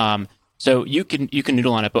 Yeah. So you can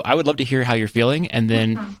noodle on it, but I would love to hear how you're feeling, and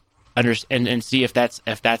then understand and see if that's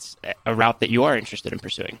a route that you are interested in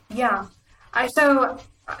pursuing. Yeah. I think,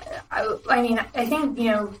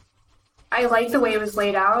 I like the way it was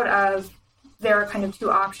laid out of there are kind of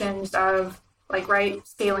two options of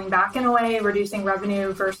scaling back in a way, reducing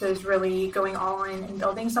revenue versus really going all in and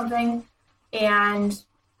building something. And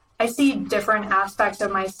I see different aspects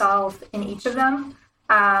of myself in each of them.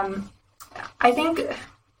 I think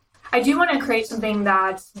I do want to create something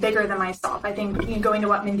that's bigger than myself. I think going to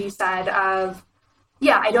what Mindy said of,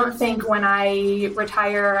 I don't think when I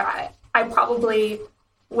retire, I probably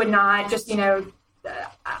would not just, anyways,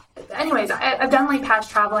 I've done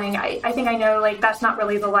past traveling. I think I know that's not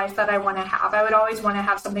really the life that I want to have. I would always want to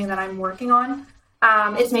have something that I'm working on.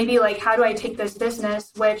 It's maybe how do I take this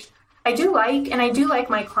business, which I do like, and I do like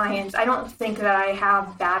my clients. I don't think that I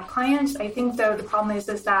have bad clients. I think though the problem is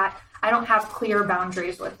that I don't have clear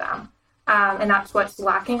boundaries with them. And that's what's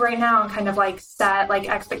lacking right now, and kind of set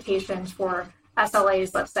expectations for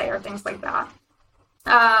SLAs, let's say, or things like that.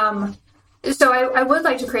 So I would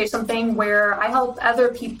like to create something where I help other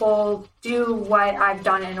people do what I've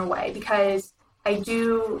done in a way, because I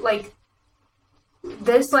do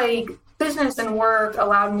this business and work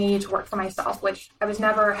allowed me to work for myself, which I was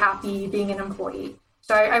never happy being an employee.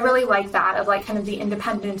 So I really like that of kind of the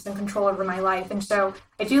independence and control over my life. And so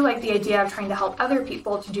I do like the idea of trying to help other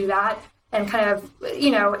people to do that, and kind of,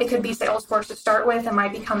 it could be Salesforce to start with and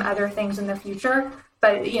might become other things in the future.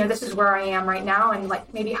 But, this is where I am right now, and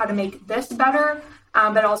maybe how to make this better,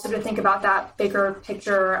 but also to think about that bigger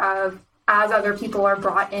picture of as other people are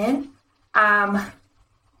brought in, how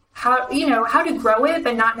to grow it,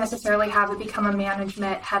 but not necessarily have it become a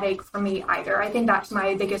management headache for me either. I think that's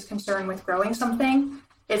my biggest concern with growing something,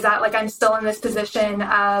 is that I'm still in this position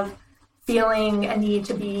of feeling a need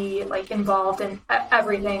to be involved in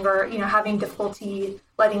everything, or, having difficulty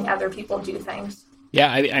letting other people do things.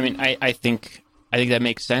 Yeah. I think that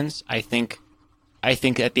makes sense. I think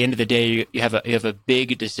at the end of the day, you have a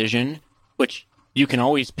big decision, which you can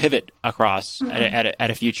always pivot across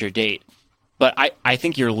at a future date. But I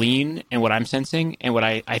think you're lean, and what I'm sensing, and what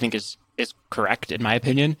I think is correct in my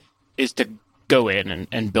opinion, is to go in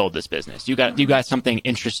and build this business. You got something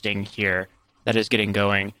interesting here that is getting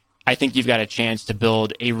going. I think you've got a chance to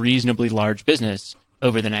build a reasonably large business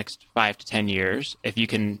over the next 5 to 10 years if you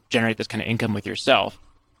can generate this kind of income with yourself.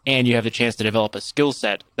 And you have the chance to develop a skill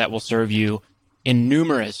set that will serve you in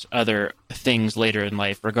numerous other things later in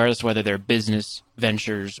life, regardless of whether they're business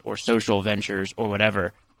ventures or social ventures or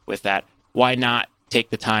whatever. With that, why not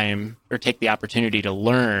take the time or take the opportunity to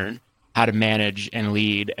learn how to manage and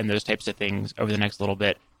lead and those types of things over the next little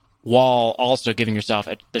bit, while also giving yourself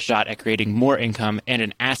the shot at creating more income and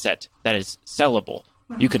an asset that is sellable.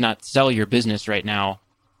 You could not sell your business right now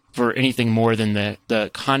for anything more than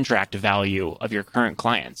the contract value of your current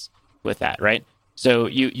clients with that, right? So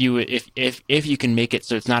if you can make it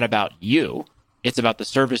so it's not about you, it's about the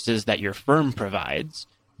services that your firm provides.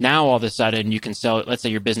 Now all of a sudden you can sell, let's say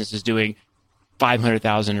your business is doing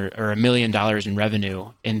 $500,000 or $1 million in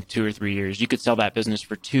revenue in 2 or 3 years, you could sell that business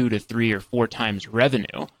for 2 to 3 or 4 times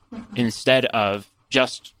revenue instead of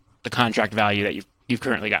just the contract value that you've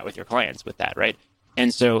currently got with your clients with that, right?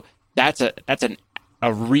 And so that's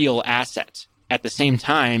a real asset. At the same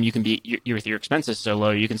time, you can you're with your expenses so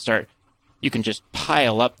low, you can just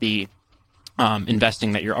pile up the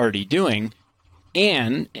investing that you're already doing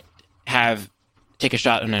and take a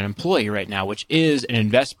shot on an employee right now, which is an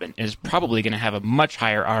investment, is probably going to have a much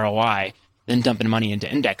higher ROI than dumping money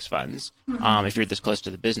into index funds if you're this close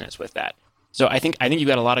to the business with that. So I think you've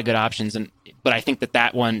got a lot of good options, but I think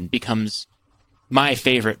that one becomes my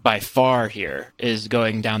favorite by far here, is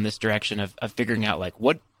going down this direction of figuring out like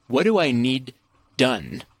what do I need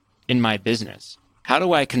done in my business? How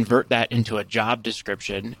do I convert that into a job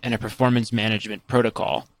description and a performance management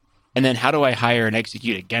protocol? And then how do I hire and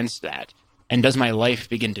execute against that? And does my life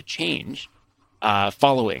begin to change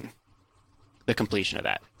following the completion of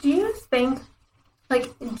that? Do you think, like,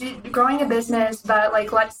 growing a business that,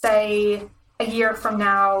 like, let's say a year from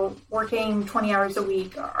now, working 20 hours a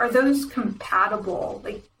week, are those compatible?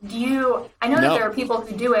 Like, I know that there are people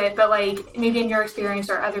who do it, but, like, maybe in your experience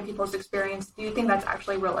or other people's experience, do you think that's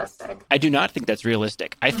actually realistic? I do not think that's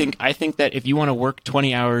realistic. I think that if you want to work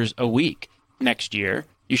 20 hours a week next year,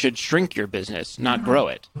 you should shrink your business, not grow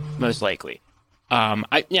it, most likely.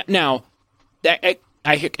 I can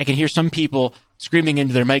hear some people screaming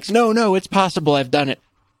into their mics, no, it's possible, I've done it.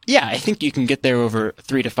 Yeah, I think you can get there over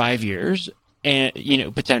 3 to 5 years, and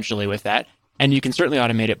potentially with that, and you can certainly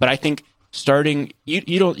automate it. But I think starting,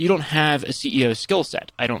 you don't have a CEO skill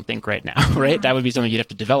set, I don't think, right now, right? That would be something you'd have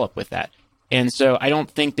to develop with that. And so I don't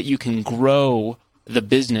think that you can grow the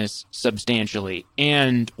business substantially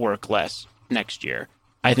and work less next year.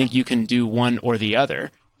 I think you can do one or the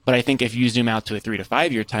other. But I think if you zoom out to a 3 to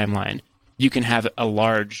 5 year timeline, you can have a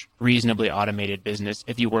large, reasonably automated business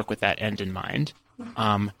if you work with that end in mind.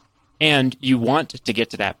 And you want to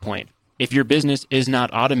get to that point. If your business is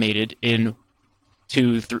not automated in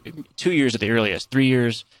 2 years at the earliest, 3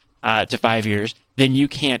 years to 5 years, then you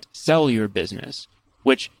can't sell your business,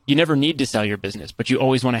 which you never need to sell your business, but you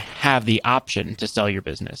always want to have the option to sell your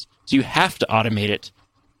business. So you have to automate it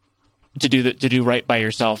to do right by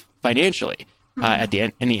yourself financially at the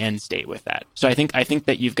end, in the end state with that. So I think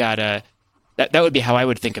that you've got that would be how I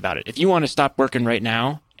would think about it. If you want to stop working right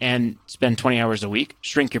now and spend 20 hours a week,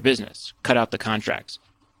 shrink your business, cut out the contracts.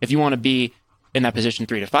 If you want to be in that position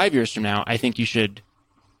 3 to 5 years from now, I think you should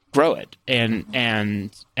grow it and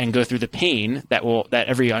go through the pain that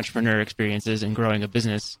every entrepreneur experiences in growing a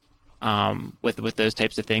business with those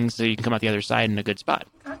types of things, so you can come out the other side in a good spot.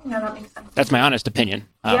 No, that makes sense. That's my honest opinion.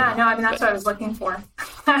 That's what I was looking for.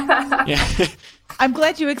 Yeah. I'm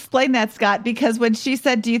glad you explained that, Scott, because when she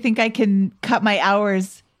said, do you think I can cut my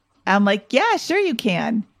hours? I'm like, yeah, sure you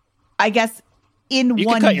can. I guess you 1 year.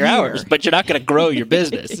 You can cut your hours, but you're not going to grow your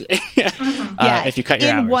business if you cut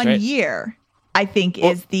your hours. In 1 year, I think,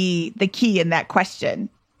 is the key in that question.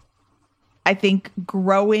 I think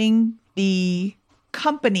growing the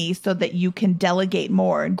company so that you can delegate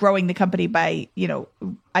more, and growing the company by,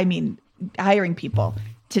 hiring people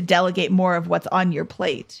to delegate more of what's on your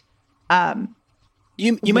plate.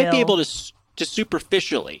 You might be able to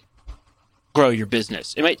superficially grow your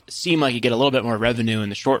business. It might seem like you get a little bit more revenue in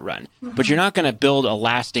the short run, but you're not going to build a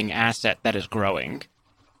lasting asset that is growing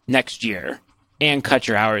next year and cut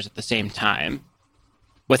your hours at the same time.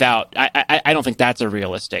 I don't think that's a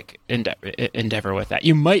realistic endeavor with that.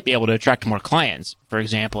 You might be able to attract more clients, for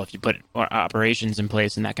example, if you put more operations in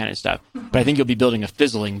place and that kind of stuff. But I think you'll be building a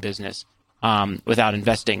fizzling business without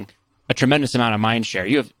investing a tremendous amount of mind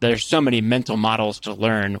share. There's so many mental models to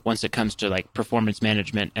learn once it comes to like performance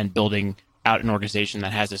management and building out an organization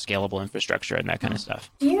that has a scalable infrastructure and that kind of stuff.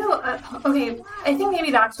 Okay, I think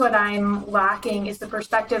maybe that's what I'm lacking, is the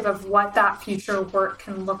perspective of what that future work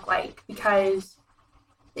can look like, because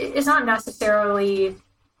it's not necessarily,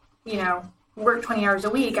 work 20 hours a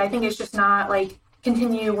week. I think it's just not like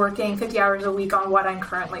continue working 50 hours a week on what I'm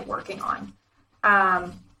currently working on.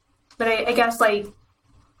 But I guess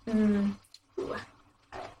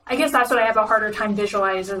I guess that's what I have a harder time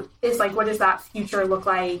visualizing is like, what does that future look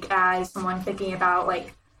like as someone thinking about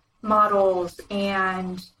like models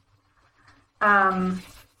and,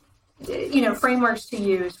 frameworks to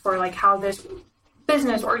use for like how this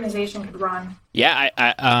business organization could run. Yeah,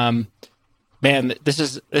 man, this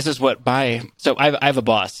is what so I have a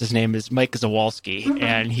boss. His name is Mike Zawalski,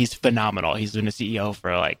 and he's phenomenal. He's been a CEO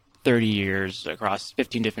for like 30 years across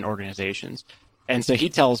 15 different organizations. And so he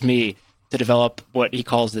tells me to develop what he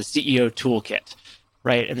calls the CEO toolkit,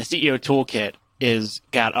 right? And the CEO toolkit is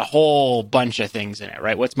got a whole bunch of things in it,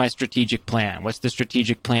 right? What's my strategic plan? What's the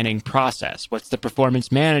strategic planning process? What's the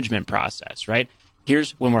performance management process, right?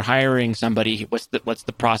 Here's when we're hiring somebody, what's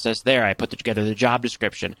the process there? I put together the job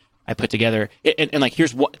description. I put together, and like,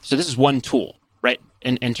 here's what, so this is one tool, right?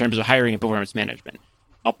 In terms of hiring and performance management.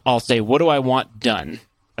 I'll say, what do I want done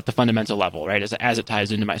at the fundamental level, right? As it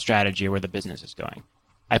ties into my strategy or where the business is going.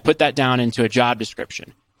 I put that down into a job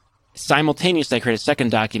description. Simultaneously, I create a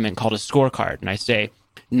second document called a scorecard, and I say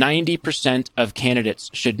 90% of candidates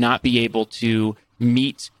should not be able to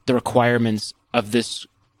meet the requirements of this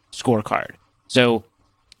scorecard. So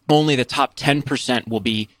only the top 10% will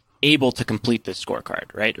be able to complete this scorecard,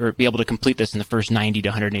 right? Or be able to complete this in the first 90 to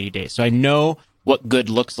 180 days. So I know what good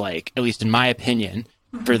looks like, at least in my opinion,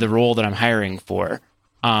 for the role that I'm hiring for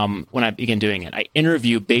when I begin doing it. I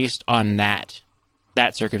interview based on that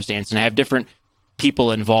circumstance, and I have different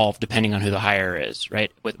people involved depending on who the hire is,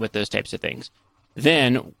 right? With those types of things.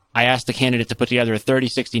 Then I ask the candidate to put together a 30,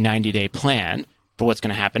 60, 90-day plan for what's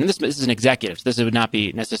going to happen. And this is an executive, so this would not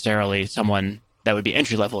be necessarily someone that would be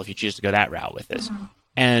entry level if you choose to go that route with this. Mm-hmm.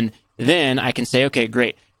 And then I can say, okay,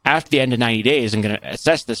 great. After the end of 90 days, I'm going to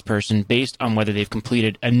assess this person based on whether they've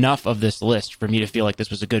completed enough of this list for me to feel like this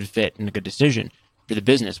was a good fit and a good decision for the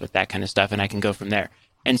business with that kind of stuff, and I can go from there.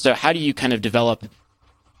 And so how do you kind of develop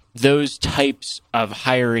those types of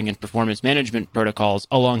hiring and performance management protocols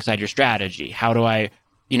alongside your strategy? How do I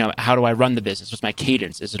run the business? What's my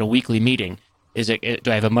cadence? Is it a weekly meeting? Do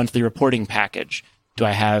I have a monthly reporting package? Do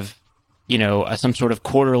I have, some sort of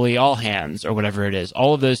quarterly all hands or whatever it is?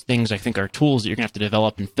 All of those things I think are tools that you're gonna have to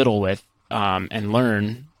develop and fiddle with and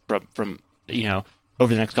learn from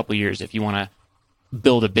over the next couple of years if you want to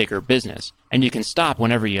build a bigger business. And you can stop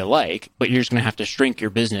whenever you like, but you're just going to have to shrink your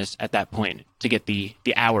business at that point to get the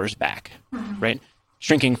hours back, right?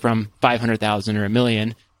 Shrinking from 500,000 or $1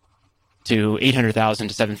 million to 800,000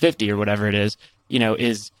 to 750 or whatever it is,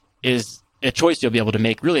 is a choice you'll be able to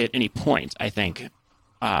make really at any point, I think,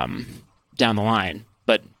 down the line.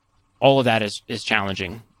 But all of that is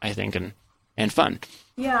challenging, I think, and fun.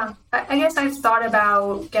 Yeah, I guess I've thought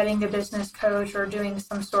about getting a business coach or doing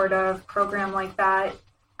some sort of program like that.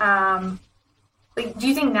 Do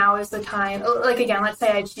you think now is the time? Like, again, let's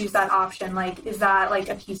say I choose that option. Like, is that like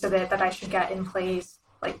a piece of it that I should get in place,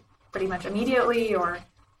 like pretty much immediately, or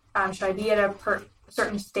should I be at a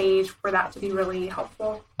certain stage for that to be really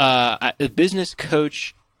helpful? A business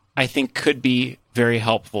coach, I think, could be very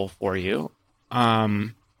helpful for you.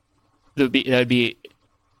 That'd be.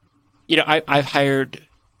 I've hired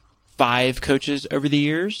 5 coaches over the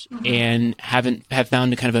years and have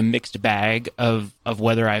found a kind of a mixed bag of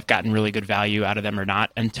whether I've gotten really good value out of them or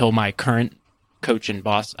not until my current coach and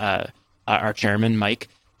boss, our chairman, Mike.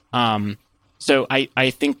 So I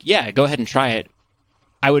think, yeah, go ahead and try it.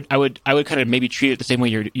 I would kind of maybe treat it the same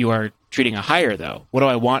way you are treating a hire, though. What do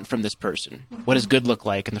I want from this person? What does good look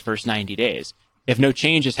like in the first 90 days? If no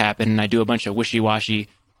changes happen and I do a bunch of wishy-washy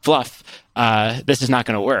fluff, this is not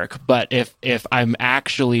going to work. But if I'm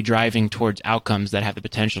actually driving towards outcomes that have the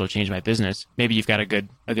potential to change my business, maybe you've got a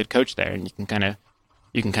good coach there, and you can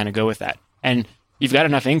kind of go with that. And you've got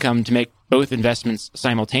enough income to make both investments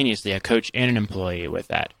simultaneously, a coach and an employee with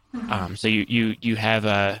that. So you have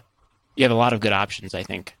a lot of good options, I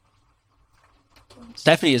think.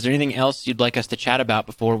 Stephanie, is there anything else you'd like us to chat about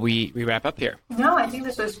before we wrap up here? No, I think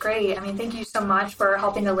this was great. I mean, thank you so much for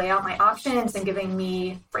helping to lay out my options and giving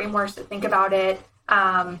me frameworks to think about it.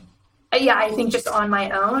 I think just on my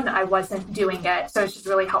own, I wasn't doing it. So it's just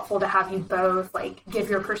really helpful to have you both give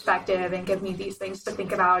your perspective and give me these things to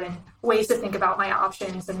think about and ways to think about my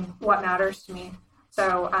options and what matters to me.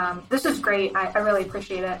 So this is great. I really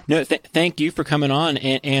appreciate it. No, thank you for coming on,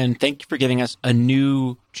 and thank you for giving us a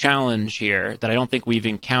new challenge here that I don't think we've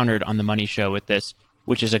encountered on the Money Show with this,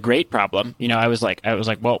 which is a great problem. I was like,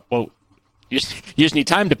 well, you just need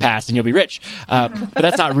time to pass and you'll be rich. But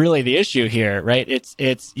that's not really the issue here, right?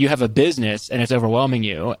 It's you have a business and it's overwhelming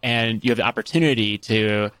you, and you have the opportunity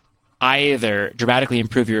to either dramatically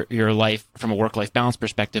improve your life from a work-life balance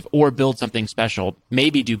perspective or build something special,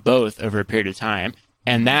 maybe do both over a period of time.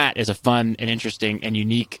 And that is a fun and interesting and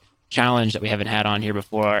unique challenge that we haven't had on here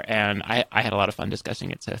before. And I had a lot of fun discussing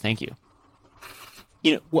it. So thank you.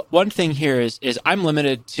 One thing here is I'm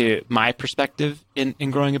limited to my perspective in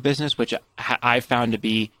growing a business, which I found to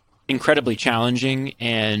be incredibly challenging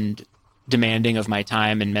and demanding of my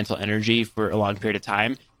time and mental energy for a long period of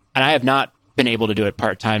time. And I have not been able to do it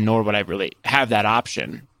part-time, nor would I really have that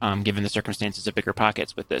option, given the circumstances of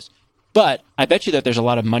BiggerPockets with this. But I bet you that there's a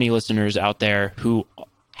lot of money listeners out there who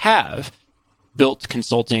have built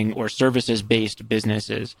consulting or services-based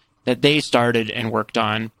businesses that they started and worked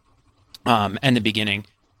on and the beginning.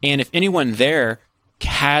 And if anyone there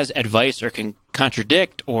has advice or can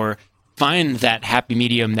contradict or find that happy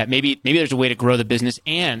medium, that maybe there's a way to grow the business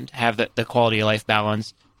and have the quality of life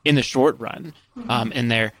balance in the short run in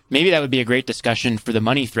there, maybe that would be a great discussion for the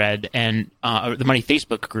Money thread and the Money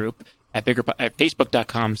Facebook group at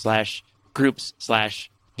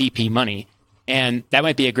facebook.com/groups/ppmoney. And that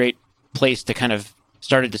might be a great place to kind of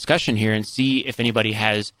start a discussion here and see if anybody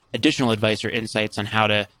has additional advice or insights on how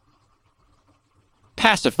to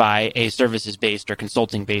pacify a services-based or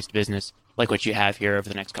consulting-based business like what you have here over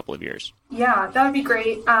the next couple of years. Yeah, that would be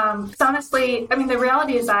great. 'Cause honestly, I mean, the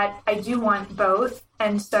reality is that I do want both.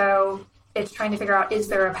 And so it's trying to figure out, is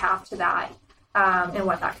there a path to that and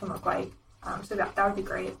what that can look like? So that would be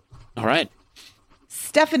great. All right.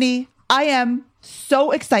 Stephanie, I am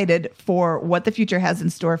so excited for what the future has in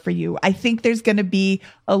store for you. I think there's going to be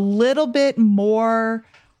a little bit more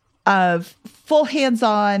of full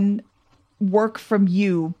hands-on work from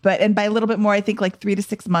you, and by a little bit more, I think like 3 to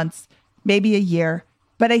 6 months, maybe a year.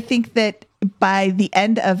 But I think that by the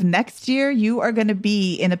end of next year, you are going to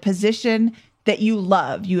be in a position that you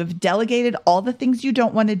love. You have delegated all the things you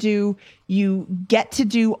don't want to do. You get to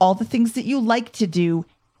do all the things that you like to do.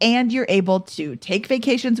 And you're able to take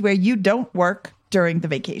vacations where you don't work during the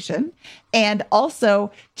vacation. And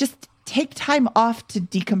also just take time off to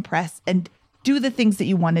decompress and do the things that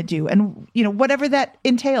you want to do. And, whatever that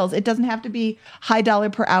entails, it doesn't have to be high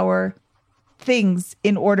dollar per hour things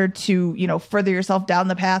in order to, further yourself down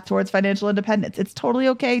the path towards financial independence. It's totally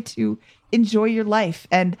okay to enjoy your life.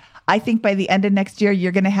 And I think by the end of next year,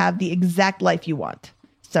 you're going to have the exact life you want.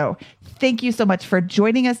 So thank you so much for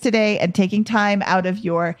joining us today and taking time out of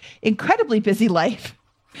your incredibly busy life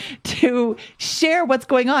to share what's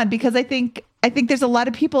going on, because I think there's a lot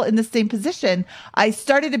of people in the same position. I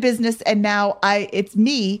started a business and now it's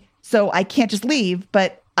me, so I can't just leave,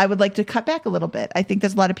 but I would like to cut back a little bit. I think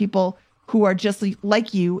there's a lot of people who are just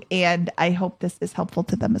like you, and I hope this is helpful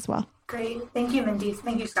to them as well. Great. Thank you, Mindy.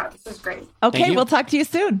 Thank you, Scott. This is great. Okay, we'll talk to you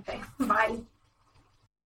soon. Okay. Bye.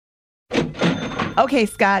 Okay,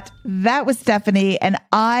 Scott, that was Stephanie, and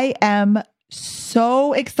I am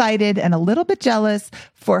so excited and a little bit jealous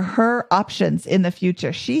for her options in the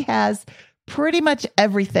future. She has pretty much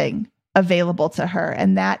everything available to her,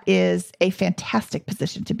 and that is a fantastic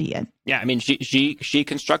position to be in. Yeah, I mean, she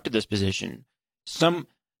constructed this position.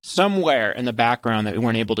 Somewhere in the background that we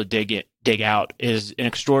weren't able to dig out is an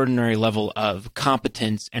extraordinary level of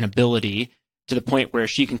competence and ability to the point where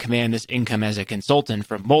she can command this income as a consultant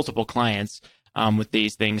from multiple clients with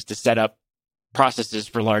these things to set up processes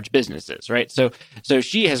for large businesses, right? So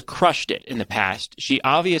she has crushed it in the past. She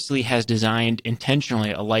obviously has designed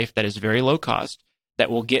intentionally a life that is very low cost, that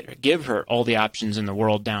will give her all the options in the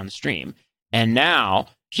world downstream. And now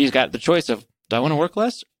she's got the choice of, do I want to work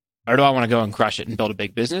less, or do I want to go and crush it and build a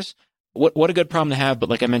big business? What a good problem to have. But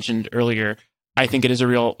like I mentioned earlier, I think it is a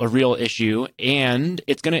real issue, and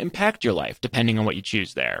it's going to impact your life depending on what you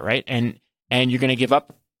choose there, right? And you're going to give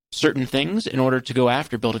up certain things in order to go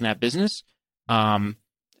after building that business that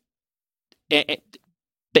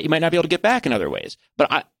you might not be able to get back in other ways.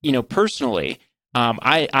 But personally,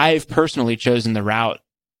 I've personally chosen the route,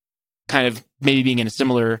 kind of maybe being in a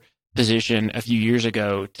similar position a few years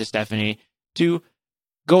ago to Stephanie, to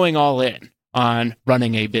going all in on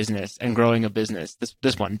running a business and growing a business,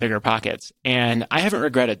 this one, Bigger Pockets. And I haven't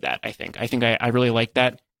regretted that, I think. I really like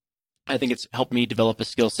that. I think it's helped me develop a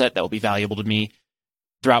skill set that will be valuable to me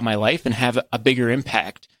throughout my life and have a bigger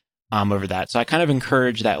impact over that. So I kind of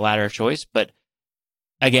encourage that latter choice. But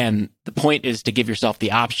again, the point is to give yourself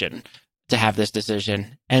the option to have this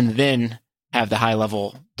decision and then have the high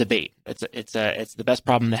level debate. It's the best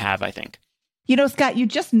problem to have, I think. Scott, you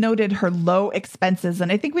just noted her low expenses, and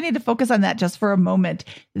I think we need to focus on that just for a moment.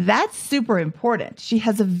 That's super important. She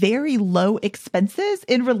has a very low expenses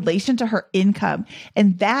in relation to her income,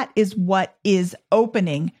 and that is what is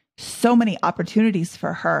opening so many opportunities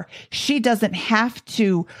for her. She doesn't have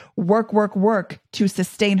to work to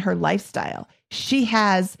sustain her lifestyle. She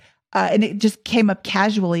has, and it just came up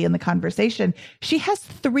casually in the conversation, she has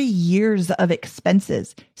 3 years of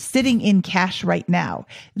expenses sitting in cash right now.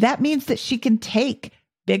 That means that she can take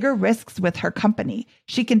bigger risks with her company.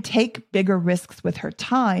 She can take bigger risks with her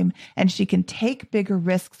time, and she can take bigger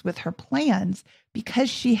risks with her plans because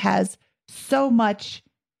she has so much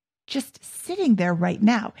just sitting there right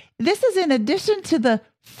now. This is in addition to the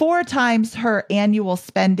 4 times her annual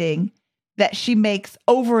spending that she makes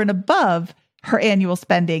over and above her annual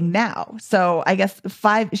spending now. So I guess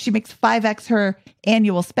she makes 5x her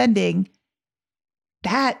annual spending.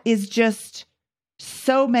 That is just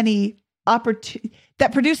so many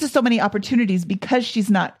that produces so many opportunities because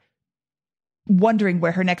she's not wondering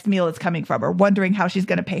where her next meal is coming from or wondering how she's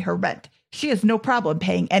going to pay her rent. She has no problem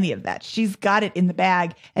paying any of that. She's got it in the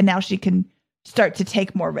bag, and now she can start to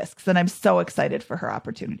take more risks. And I'm so excited for her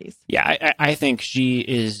opportunities. Yeah, I think she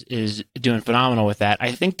is doing phenomenal with that.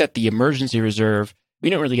 I think that the emergency reserve, we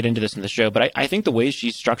don't really get into this in the show, but I think the way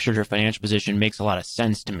she's structured her financial position makes a lot of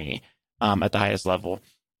sense to me at the highest level.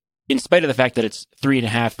 In spite of the fact that it's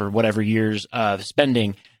 3.5 or whatever years of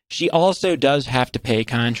spending, she also does have to pay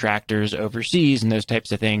contractors overseas and those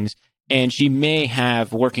types of things. And she may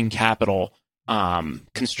have working capital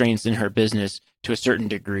constraints in her business to a certain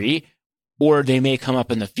degree, or they may come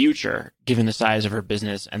up in the future, given the size of her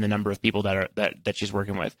business and the number of people that she's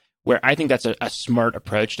working with, where I think that's a smart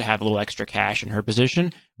approach to have a little extra cash in her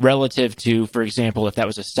position relative to, for example, if that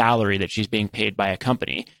was a salary that she's being paid by a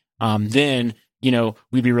company, then,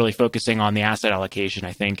 we'd be really focusing on the asset allocation,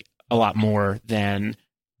 I think, a lot more than,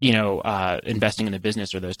 investing in the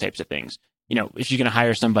business or those types of things. If she's going to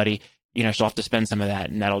hire somebody, she'll have to spend some of that,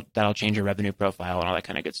 and that'll change her revenue profile and all that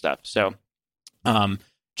kind of good stuff. So,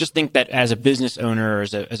 just think that as a business owner or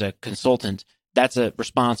as a consultant, that's a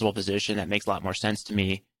responsible position that makes a lot more sense to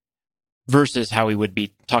me versus how we would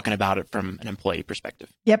be talking about it from an employee perspective.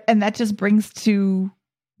 Yep. And that just brings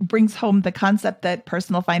home the concept that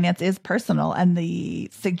personal finance is personal. And the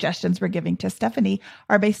suggestions we're giving to Stephanie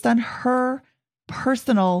are based on her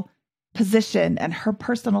personal position and her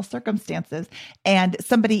personal circumstances. And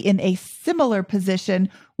somebody in a similar position,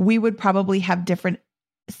 we would probably have different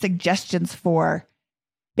suggestions for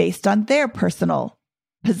based on their personal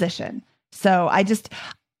position. So I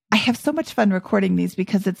have so much fun recording these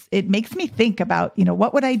because it makes me think about,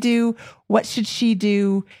 what would I do? What should she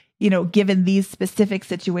do? Given these specific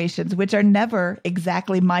situations, which are never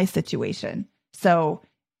exactly my situation. So,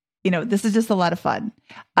 this is just a lot of fun.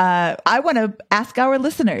 I want to ask our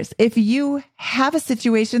listeners, if you have a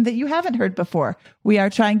situation that you haven't heard before, we are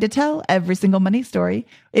trying to tell every single money story.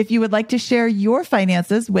 If you would like to share your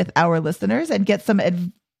finances with our listeners and get some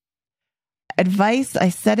advice, I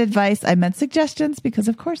said advice, I meant suggestions, because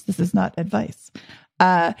of course this is not advice.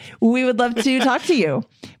 We would love to talk to you.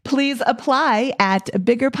 Please apply at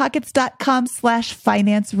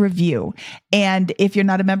biggerpockets.com/finance review. And if you're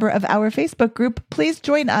not a member of our Facebook group, please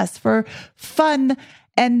join us for fun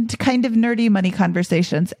and kind of nerdy money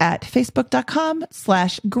conversations at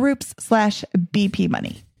facebook.com/groups/BP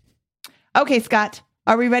money. Okay, Scott,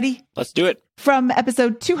 are we ready? Let's do it. From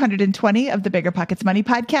episode 220 of the Bigger Pockets Money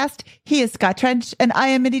podcast, he is Scott Trench and I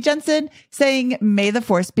am Mindy Jensen, saying, may the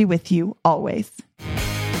force be with you always.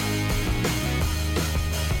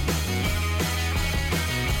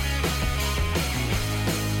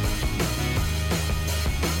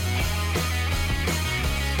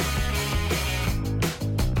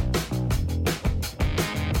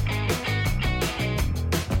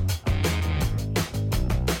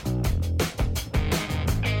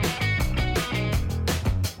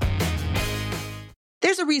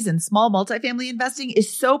 There's a reason small multifamily investing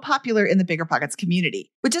is so popular in the Bigger Pockets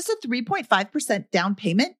community. With just a 3.5% down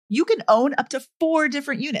payment, you can own up to 4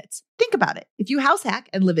 different units. Think about it. If you house hack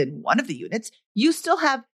and live in one of the units, you still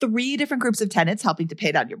have 3 different groups of tenants helping to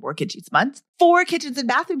pay down your mortgage each month, 4 kitchens and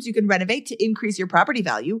bathrooms you can renovate to increase your property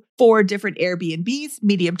value, 4 different Airbnbs,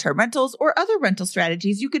 medium-term rentals, or other rental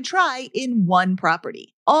strategies you can try in one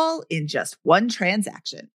property, all in just one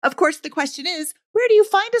transaction. Of course, the question is, where do you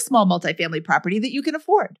find a small multifamily property that you can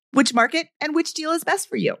afford? Which market and which deal is best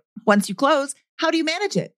for you? Once you close, how do you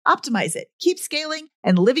manage it, optimize it, keep scaling,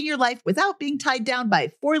 and living your life without being tied down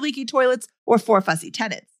by 4 leaky toilets or 4 fussy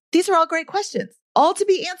tenants? These are all great questions, all to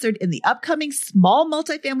be answered in the upcoming Small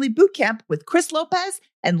Multifamily Bootcamp with Chris Lopez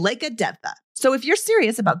and Leica Devtha. So if you're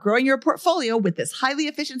serious about growing your portfolio with this highly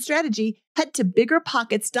efficient strategy, head to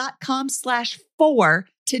biggerpockets.com/4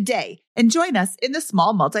 today and join us in the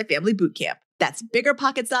Small Multifamily Bootcamp. That's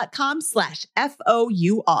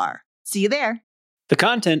biggerpockets.com/FOUR. See you there. The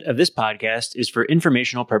content of this podcast is for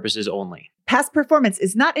informational purposes only. Past performance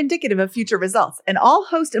is not indicative of future results, and all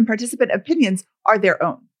host and participant opinions are their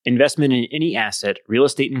own. Investment in any asset, real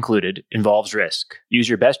estate included, involves risk. Use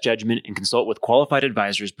your best judgment and consult with qualified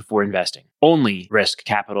advisors before investing. Only risk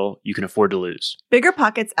capital you can afford to lose. Bigger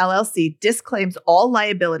Pockets LLC disclaims all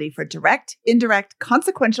liability for direct, indirect,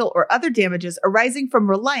 consequential, or other damages arising from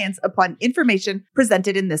reliance upon information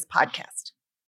presented in this podcast.